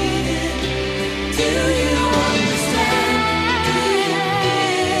beating? Do you understand? Do you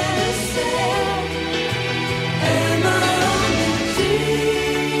feel the same? Am I only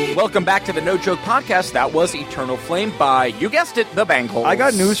dreaming? Welcome back to the No Joke Podcast. That was Eternal Flame by, you guessed it, the Bangles. I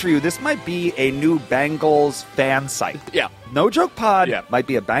got news for you. This might be a new Bangles fan site. Yeah. No Joke Pod Yeah. might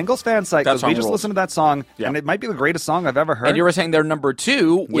be a Bangles fan site That because we song just rules. listened to that song, Yeah. and it might be the greatest song I've ever heard. And you were saying their number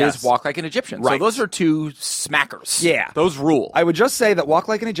 2 was Yes. Walk Like an Egyptian. Right. So those are two smackers. Yeah. Those rule. I would just say that Walk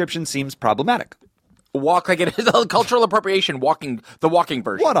Like an Egyptian seems problematic. Walk like it is cultural appropriation, the walking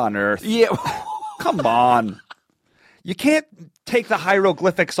version. What on earth? Yeah. Come on. You can't take the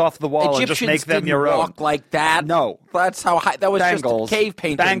hieroglyphics off the wall and just Egyptians make them didn't your own. walk like that. No. That's how high, that was Bangles. just cave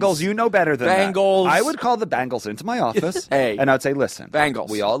paintings. Bangles, you know better than Bangles. that. I would call the Bangles into my office, Hey. and I'd say, listen, Bangles.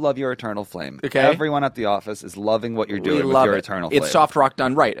 we all love your Eternal Flame. Okay. Everyone at the office is loving what you're We doing with love your it. Eternal Flame. It's soft rock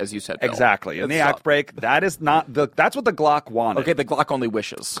done right, as you said, Bill. Exactly. In It's the soft. act break, that's what the Glock wanted. Okay, the Glock only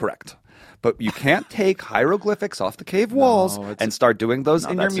wishes. Correct. But you can't take hieroglyphics off the cave walls and start doing those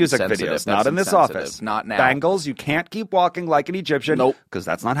in your that's music insensitive. videos. That's Not in this insensitive. office. Not now. Bangles, you can't keep walking like an Egyptian. Nope. Because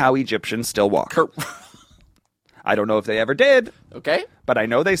that's not how Egyptians still walk. I don't know if they ever did, Okay? but I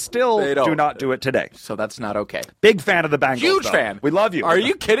know they still They don't. do not do it today. So that's not okay. Big fan of the Bangles. Huge though. fan. We love you. Are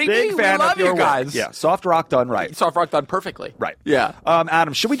you kidding Big me? We fan love of your you work. guys. Yeah, soft rock done right. Soft rock done perfectly. Right. Yeah.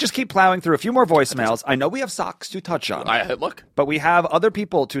 Adam, should we just keep plowing through a few more voicemails? I know we have socks to touch on, Look. but we have other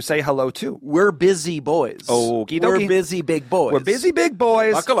people to say hello to. We're busy boys. Okie We're dokie. busy big boys. We're busy big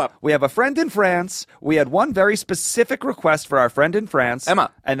boys. Buckle up. We have a friend in France. We had one very specific request for our friend in France.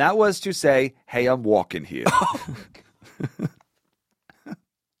 Emma. And that was to say, hey, I'm walking here.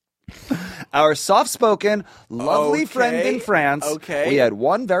 Our soft-spoken, lovely Okay. friend in France. Okay. We had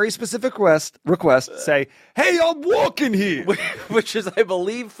one very specific request say, hey, I'm walking here. Which is, I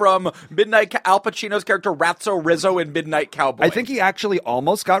believe, from Al Pacino's character Ratso Rizzo in Midnight Cowboy. I think he actually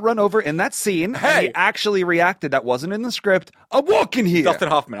almost got run over in that scene. Hey. And he actually reacted. That wasn't in the script. I'm walking here. Dustin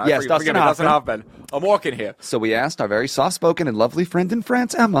Hoffman. Yes, Dustin Hoffman. I'm walking here. So we asked our very soft-spoken and lovely friend in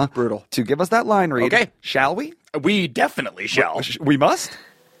France, Emma, Brutal, to give us that line read. Okay. Shall we? We definitely shall. We must?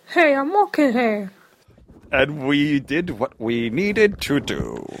 Hey, I'm walking here. And we did what we needed to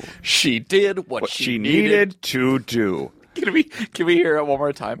do. She did what she needed to do. Can we hear it one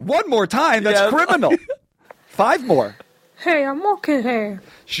more time? One more time? That's Yes. criminal. 5 more. Hey, I'm walking here.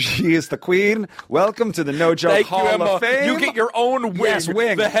 She is the queen. Welcome to the No Joke Thank Hall you, Emma. of Fame. You get your own wing. Yes,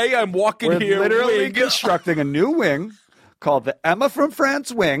 wing. The hey, I'm walking We're here literally wing. constructing a new wing called the Emma from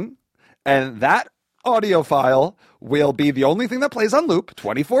France wing, and that audio file will be the only thing that plays on loop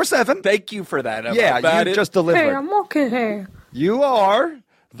 24/7. Thank you for that, Emma. Yeah, That you is- just delivered. Hey, I'm walking here. You are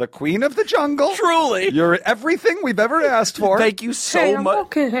the queen of the jungle. Truly. You're everything we've ever asked for. Thank you so Hey, I'm much.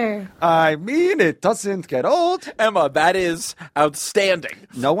 walking here. I mean, it doesn't get old. Emma, that is outstanding.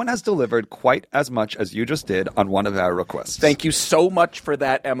 No one has delivered quite as much as you just did on one of our requests. Thank you so much for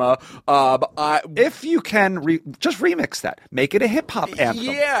that, Emma. If you can, just remix that. Make it a hip-hop anthem.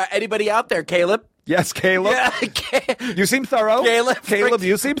 Yeah, anybody out there, Caleb? Yes, Caleb. Yeah, You seem thorough. Caleb,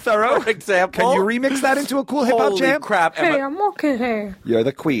 you seem thorough. For example. Can you remix that into a cool hip-hop Holy jam? crap, Emma. Hey, I'm walking here. You're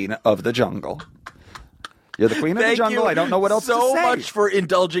the queen of the jungle. You're the queen of the Thank jungle. you I don't know what else to so say. much for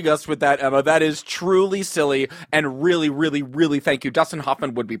indulging us with that, Emma. That is truly silly, and really, really, really thank you. Dustin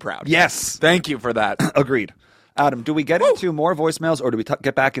Hoffman would be proud. Yes. Thank you for that. Agreed. Adam, do we get into more voicemails, or do we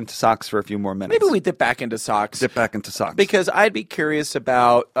get back into socks for a few more minutes? Maybe we dip back into socks. Dip back into socks. Because I'd be curious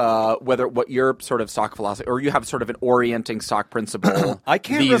about what your sort of sock philosophy, or you have sort of an orienting sock principle. I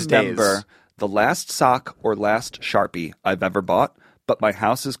can't these remember days. the last sock or last Sharpie I've ever bought, but my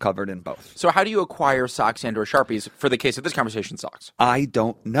house is covered in both. So how do you acquire socks and or Sharpies for the case of this conversation, socks? I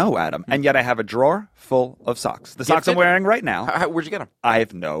don't know, Adam. And yet I have a drawer full of socks. The socks I'm wearing right now. Where'd you get them? I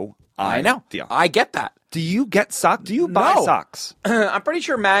have no idea. I know. I get that. Do you get socks? Do you buy socks? I'm pretty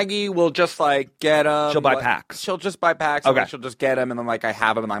sure Maggie will just get them. She'll buy packs. She'll just buy packs. Okay. And she'll just get them, and then I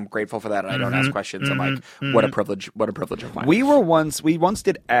have them, and I'm grateful for that, and I don't ask questions. I'm like, what a privilege! What a privilege of mine. We once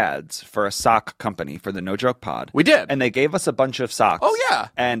did ads for a sock company for the No Joke Pod. We did, and they gave us a bunch of socks. Oh yeah,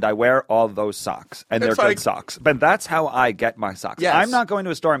 and I wear all those socks, and they're good socks. But that's how I get my socks. Yes. I'm not going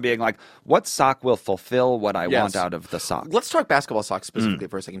to a store and being like, what sock will fulfill what I want out of the sock? Let's talk basketball socks specifically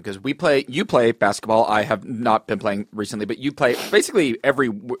for a second, because you play basketball. I have not been playing recently, but you play basically every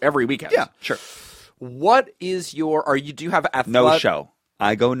weekend. Yeah, sure. What is your? Do you have athletic? No show.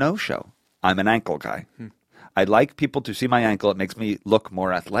 I go no show. I'm an ankle guy. I like people to see my ankle. It makes me look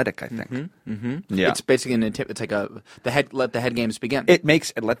more athletic, I think. Yeah. It's basically it's like let the head games begin.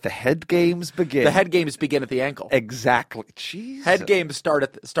 Let the head games begin. The head games begin at the ankle. Exactly. Jesus. Head games start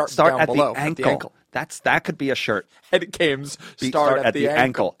down at below, the ankle. At the ankle. That could be a shirt. Head games start at the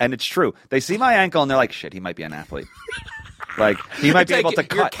ankle. And it's true. They see my ankle and they're like, shit, he might be an athlete. Like, he might be able to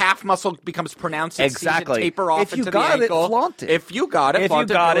cut. Your calf muscle becomes pronounced. Exactly. Taper off if you into got the ankle. it, flaunt it. If you got it,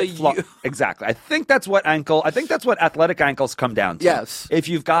 flaunt it. Exactly. I think that's what athletic ankles come down to. Yes. If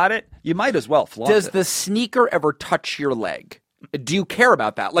you've got it, you might as well flaunt it. Does the sneaker ever touch your leg? Do you care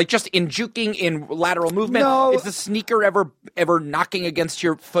about that? Like just in juking, in lateral movement? No. Is the sneaker ever knocking against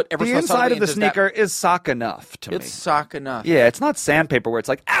your foot ever so The inside suddenly? of the sneaker is sock enough to me. It's sock enough. Yeah, it's not sandpaper where it's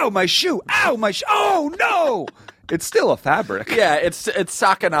like, ow, my shoe, ow, my shoe, oh, no. It's still a fabric. Yeah, it's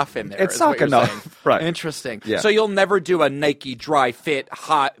sock enough in there. It's sock enough, right? Interesting. Yeah. So you'll never do a Nike dry fit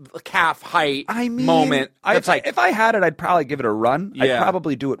calf height moment. If I had it, I'd probably give it a run. Yeah. I'd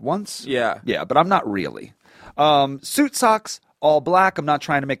probably do it once. Yeah. Yeah, but I'm not really. Suit socks, all black. I'm not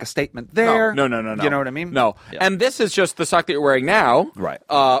trying to make a statement there. No. You know what I mean? No. Yeah. And this is just the sock that you're wearing now. Right.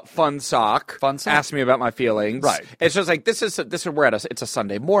 Fun sock. Ask me about my feelings. Right. It's just like this is it's a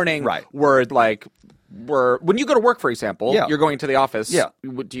Sunday morning. Right. When you go to work, for example, you're going to the office. Yeah.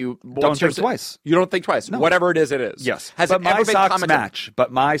 Don't think twice. You don't think twice. No. Whatever it is, it is. Yes. Has but it ever my been socks commented? match.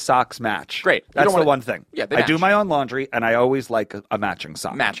 But my socks match. Great. You That's don't the wanna- one thing. Yeah, they I do match. my own laundry, and I always like a matching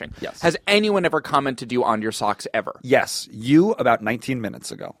sock. Matching. Yes. Has anyone ever commented you on your socks ever? Yes. You about 19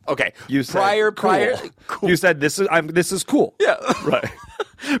 minutes ago. Okay. You said prior. cool. You said this is cool. Yeah. Right.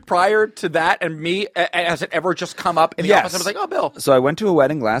 Prior to that and me, has it ever just come up in the office? I was like, oh, Bill. So I went to a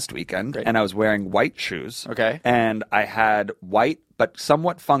wedding last weekend, and I was wearing white shoes. Okay. And I had white but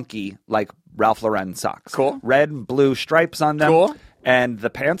somewhat funky, like Ralph Lauren socks. Cool. Red and blue stripes on them. Cool. And the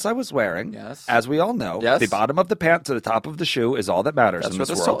pants I was wearing, as we all know, the bottom of the pant to the top of the shoe is all that matters in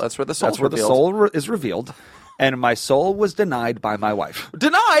this world. That's where the soul is revealed. And my soul was denied by my wife.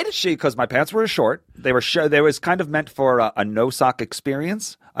 Denied? Because my pants were short. They was kind of meant for a no sock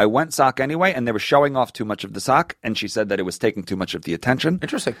experience. I went sock anyway, and they were showing off too much of the sock, and she said that it was taking too much of the attention.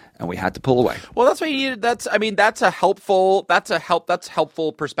 Interesting. And we had to pull away. Well, that's what you needed. That's helpful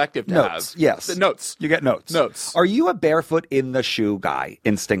perspective to Notes, have. yes. The notes. You get notes. Notes. Are you a barefoot in the shoe guy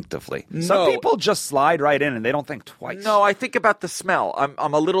instinctively? No. Some people just slide right in and they don't think twice. No, I think about the smell.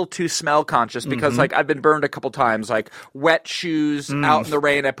 I'm a little too smell conscious because I've been burned a couple times, like wet shoes out in the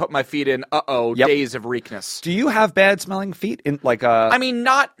rain. I put my feet in. Days of reekness. Do you have bad smelling feet? I mean,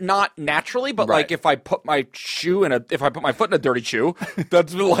 not naturally, but like if I put my foot in a dirty shoe,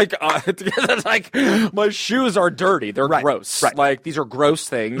 that's like my shoes are dirty. They're gross. Right. Like these are gross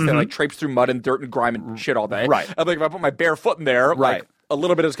things. They like traipse through mud and dirt and grime and shit all day. Right. I'm like, if I put my bare foot in there, like a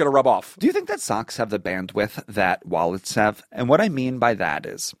little bit is going to rub off. Do you think that socks have the bandwidth that wallets have? And what I mean by that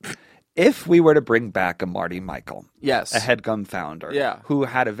is, if we were to bring back a Marty Michael, a HeadGum founder, who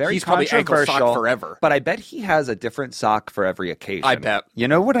had a very he's probably ankle sock forever, but I bet he has a different sock for every occasion. I bet. You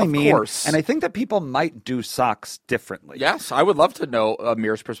know what I mean? Of course. And I think that people might do socks differently. Yes, I would love to know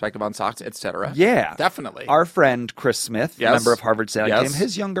Amir's perspective on socks, etc. Yeah, definitely. Our friend Chris Smith, member of Harvard Sailing Team,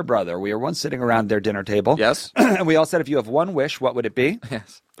 his younger brother. We were once sitting around their dinner table. Yes, and we all said, if you have one wish, what would it be?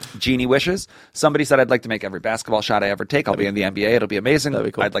 Yes. Genie wishes. Somebody said, I'd like to make every basketball shot I ever take. I'll be in the NBA. It'll be amazing. That'd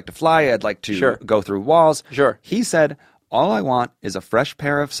be cool. I'd like to fly. I'd like to go through walls. Sure. He said, all I want is a fresh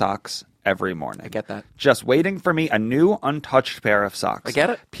pair of socks every morning. I get that. Just waiting for me a new untouched pair of socks. I get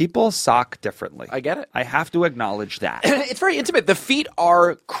it. People sock differently. I get it. I have to acknowledge that. It's very intimate. The feet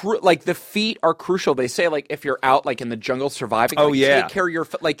are the feet are crucial. They say like if you're out like in the jungle surviving, Oh, like, yeah. take care of your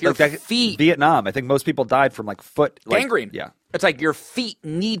like your Like that- feet. Vietnam. I think most people died from like foot Gangrene. Yeah. It's like your feet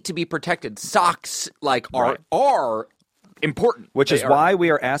need to be protected. Socks like Right. are important. Which They is are. why we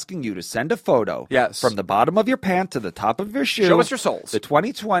are asking you to send a photo Yes. from the bottom of your pant to the top of your shoe. Show us your soles. The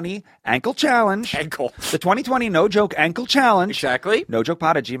 2020 Ankle Challenge. Ankle. The 2020 No Joke Ankle Challenge. Exactly.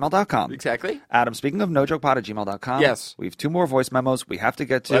 NoJokePod@gmail.com. Exactly. Adam, speaking of NoJokePod@gmail.com. Yes. We have 2 more voice memos we have to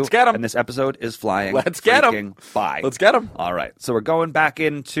get to. Let's get 'em. And this episode is flying. Let's get 'em. freaking by. Let's get 'em. All right. So we're going back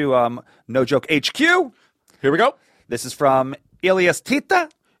into No Joke HQ. Here we go. This is from Ilias Tita.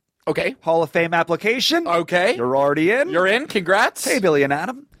 Okay. Hall of Fame application. Okay. You're already in. You're in. Congrats. Hey, Billy and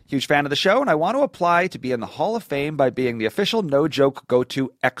Adam. Huge fan of the show, and I want to apply to be in the Hall of Fame by being the official No Joke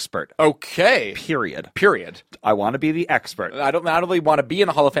go-to expert. Okay. Period. I want to be the expert. I don't not only want to be in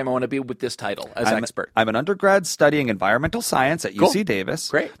the Hall of Fame, I want to be with this title as expert. I'm an undergrad studying environmental science at Cool. UC Davis.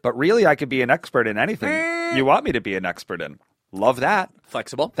 Great. But really, I could be an expert in anything you want me to be an expert in. Love that.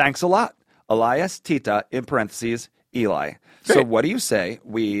 Flexible. Thanks a lot. Elias Tita, in parentheses, Eli. So Great. what do you say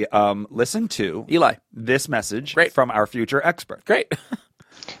we listen to Eli. this message Great. from our future expert? Great.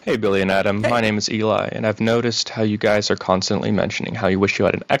 Hey, Billy and Adam. My name is Eli, and I've noticed how you guys are constantly mentioning how you wish you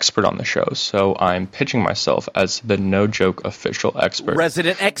had an expert on the show, so I'm pitching myself as the No Joke official expert.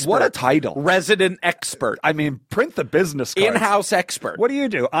 Resident expert. What a title. Resident expert. I mean, print the business cards. In-house expert. What do you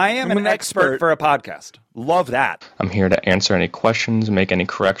do? I am I'm an an expert expert. for a podcast. Love that. I'm here to answer any questions, make any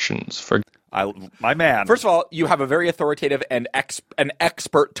corrections. For My man. First of all, you have a very authoritative and an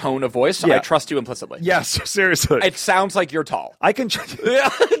expert tone of voice. So Yeah. I trust you implicitly. Yes, seriously. It sounds like you're tall. I can.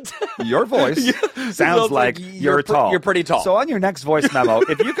 Your voice sounds like you're tall. You're pretty tall. So on your next voice memo,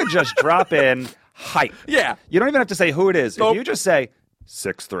 if you could just drop in height. Yeah. You don't even have to say who it is. Nope. If you just say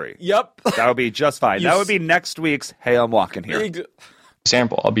 6'3". Yep. That would be just fine. That would be next week's Hey, I'm Walking Here.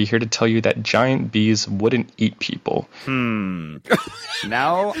 example, I'll be here to tell you that giant bees wouldn't eat people.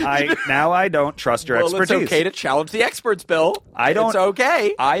 Now I don't trust your expertise. It's okay to challenge the experts, Bill. It's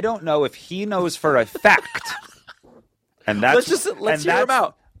okay. I don't know if he knows for a fact. And that's let's hear him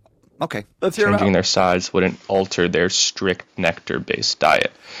out. Okay. Let's hear him Changing out. their size wouldn't alter their strict nectar-based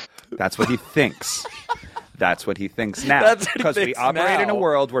diet. That's what he thinks. That's what he thinks now. That's what he Because we thinks operate in a now.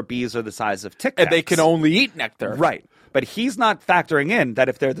 world where bees are the size of Tic Tacs. And they can only eat nectar. Right. But he's not factoring in that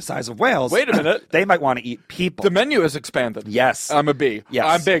if they're the size of whales, Wait a minute. they might want to eat people. The menu has expanded. Yes. I'm a bee. Yes.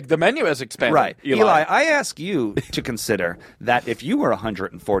 I'm big. The menu has expanded. Right. Eli. I ask you to consider that if you were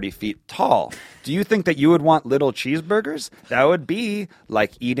 140 feet tall, do you think that you would want little cheeseburgers? That would be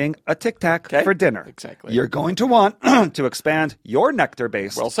like eating a Tic Tac for dinner. Exactly. You're going to want to expand your nectar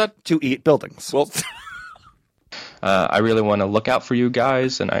base Well said. to eat buildings. Well, I really want to look out for you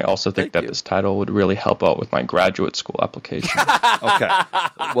guys, and I also think that this title would really help out with my graduate school application. Okay.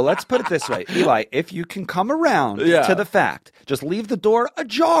 Well, let's put it this way. Eli, if you can come around to the fact, just leave the door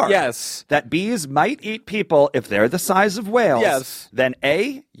ajar. Yes. That bees might eat people if they're the size of whales. Yes. Then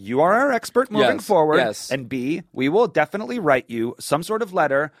A, you are our expert moving Yes. forward. Yes. And B, we will definitely write you some sort of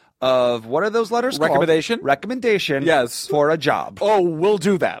letter of, what are those letters Recommendation? called? Recommendation. Yes. For a job. oh, we'll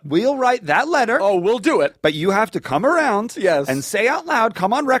do that. We'll write that letter. Oh, we'll do it. But you have to come around Yes. and say out loud,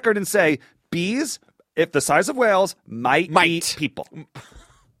 come on record and say, bees, if the size of whales, might. eat people.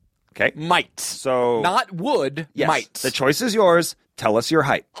 Okay? Might. So Not would. yes, Might. the choice is yours. Tell us your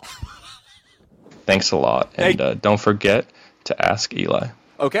height. Thanks a lot, and don't forget to ask Eli.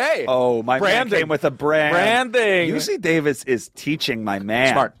 Okay. Oh, my Branding. man came with a brand. Branding. UC Davis is teaching my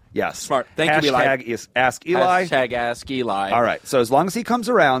man. Smart. Yes. Smart. Thank you, Eli. Hashtag is Ask Eli. Hashtag ask Eli. All right. So as long as he comes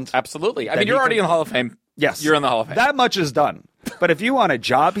around. Absolutely. I Then mean, you're he already can- in the Hall of Fame. Yes. You're in the Hall of Fame. That much is done. But if you want a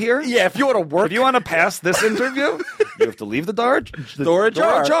job here. Yeah, if you want to work. If you want to pass this interview, you have to leave the door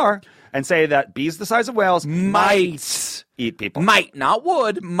ajar and say that bees the size of whales Might. eat people. Might, not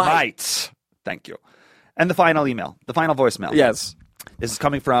would. Might. Thank you. And the final email, the final voicemail. Yes. This is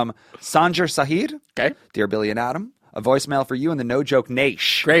coming from Sanjay Sahid. Okay. Dear Billy and Adam, a voicemail for you and the No Joke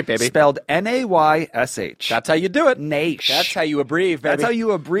Naish. Great, baby. Spelled Naysh. That's how you do it. Naish. That's how you abbreviate, baby. That's how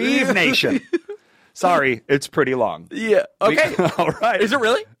you abbreviate nation. Sorry, it's pretty long. Yeah. Okay. All right. Is it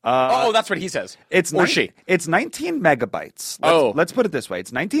really? That's what he says. It's or she. It's 19 megabytes. Let's put it this way.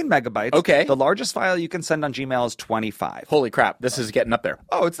 It's 19 megabytes. Okay. The largest file you can send on Gmail is 25. Holy crap! This is getting up there.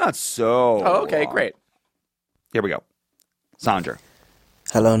 Oh, it's not so. Oh, okay, long. great. Here we go. Sandra.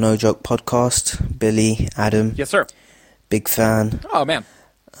 Hello, No Joke Podcast. Billy, Adam. Yes, sir. Big fan. Oh man.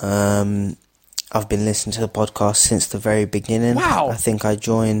 I've been listening to the podcast since the very beginning. Wow. I think I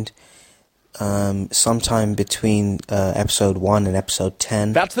joined sometime between episode 1 and episode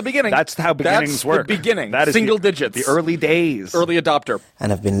 10. That's the beginning. That's how beginnings work. The beginning. That is single digits. The early days. Early adopter.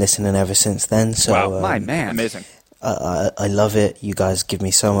 And I've been listening ever since then. So, wow, my man. Amazing. I love it. You guys give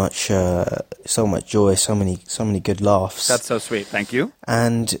me so much joy, so many good laughs. That's so sweet. Thank you.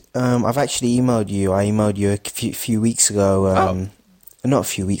 And I've actually emailed you. I emailed you a few weeks ago. Not a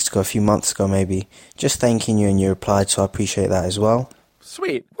few weeks ago, a few months ago maybe. Just thanking you, and you replied, so I appreciate that as well.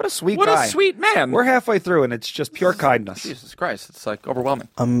 Sweet. What a sweet guy. What a sweet man. We're halfway through, and it's just pure kindness. Jesus Christ. It's like overwhelming.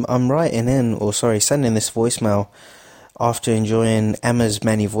 I'm sending this voicemail after enjoying Emma's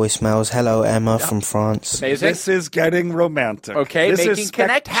many voicemails. Hello, Emma from France. Amazing. This is getting romantic. Okay, this making is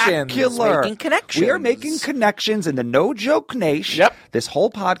spectacular. Making connections. We are making connections in the No Joke Nation. Yep. This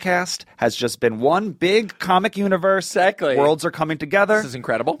whole podcast has just been one big comic universe. Exactly. Worlds are coming together. This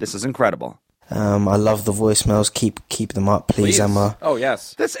is incredible. I love the voicemails. Keep them up, please, Emma. Oh,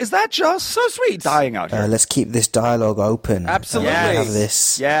 yes. Is that just so sweet? Dying out here. Let's keep this dialogue open. Absolutely. Have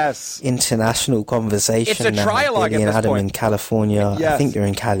this international conversation. It's a trialogue Billy at and this Adam point. in California. Yes. I think you're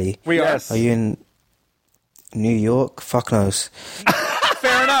in Cali. We are. Yes. Are you in New York? Fuck knows.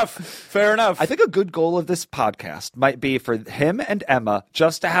 Fair enough. I think a good goal of this podcast might be for him and Emma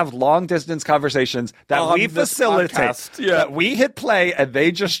just to have long distance conversations that On we this facilitate. podcast. Yeah. That we hit play and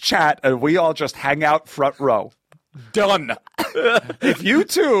they just chat and we all just hang out front row. Done. If you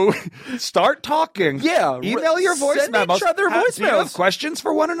two start talking, email your voice send memos. each other voice Do you have memos. questions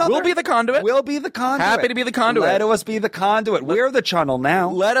for one another? We'll be the conduit. Happy to be the conduit. Let us be the conduit. We're the channel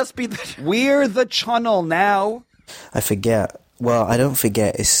now. Let us be the... We're the channel now. I forget. Well, I don't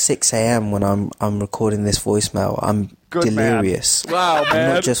forget. It's 6 a.m. when I'm recording this voicemail. I'm Good delirious. Man. Wow, man.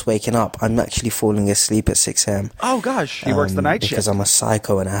 I'm not just waking up. I'm actually falling asleep at 6 a.m. Oh, gosh. He works the night shift. Because I'm a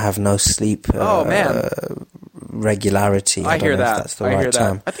psycho and I have no sleep regularity. I don't hear know that. If that's the right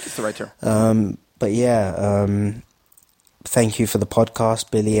term. I think it's the right term. But yeah, thank you for the podcast,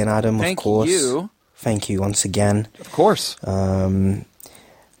 Billy and Adam, of course. Thank you. Thank you once again. Of course. And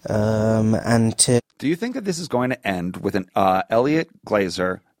to... Do you think that this is going to end with an Elliot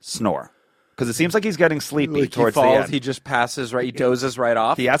Glazer snore? Because it seems like he's getting sleepy towards he falls, the end. He just passes right. He dozes right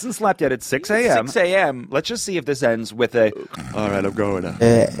off. He hasn't slept yet. It's 6 a.m. 6 a.m. Let's just see if this ends with a, all right, I'm going now.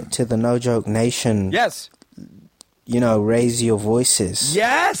 To the No Joke Nation. Yes. Raise your voices.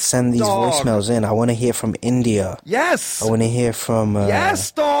 Yes, send these dog. voicemails in. I want to hear from India. Yes. I want to hear from...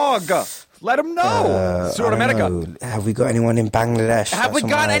 yes, dog. Let them know. South America. Have we got anyone in Bangladesh? Have we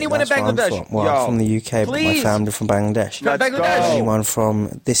got anyone in Bangladesh? I'm from the UK, but my family from Bangladesh. Let's go. Anyone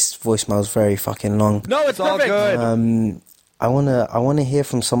from... This voicemail's very fucking long. No, it's all good. I wanna hear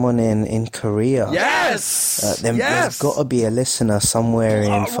from someone in Korea. Yes. There's got to be a listener somewhere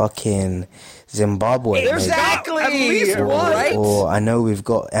in fucking Zimbabwe. Exactly. At least one, right? Or I know we've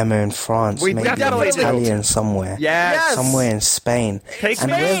got Emma in France. We maybe definitely do. Italian somewhere. Yes. Somewhere in Spain. Take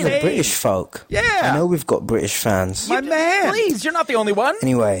and Spain. we're the British folk. Yeah. I know we've got British fans. My man. Please, you're not the only one.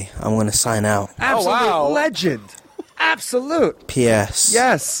 Anyway, I'm gonna sign out. Absolute legend. Absolute. P.S.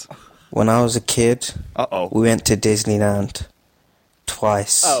 Yes. When I was a kid, we went to Disneyland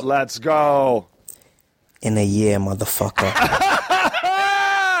twice. Oh, let's go. In a year, motherfucker.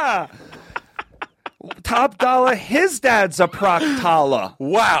 Top dollar, his dad's a proctala.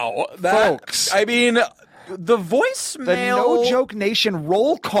 Wow. Folks. I mean, the voicemail... The No Joke Nation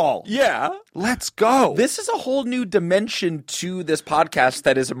roll call. Yeah. Let's go. This is a whole new dimension to this podcast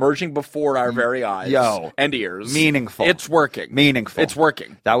that is emerging before our very eyes and ears. Meaningful. It's working. Meaningful. It's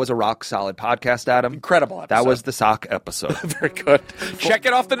working. That was a rock solid podcast, Adam. Incredible episode. That was the sock episode. Very good. Check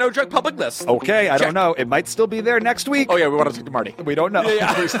it off the No Joke public list. Okay, I don't know. It might still be there next week. Oh, yeah, we want to talk to Marty. We don't know.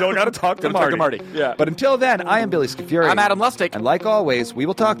 Yeah. We still got to talk to Marty. Yeah. But until then, I am Billy Scafuri. I'm Adam Lustig. And like always, we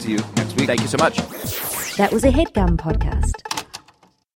will talk to you next week. Thank you so much. That was a HeadGum podcast.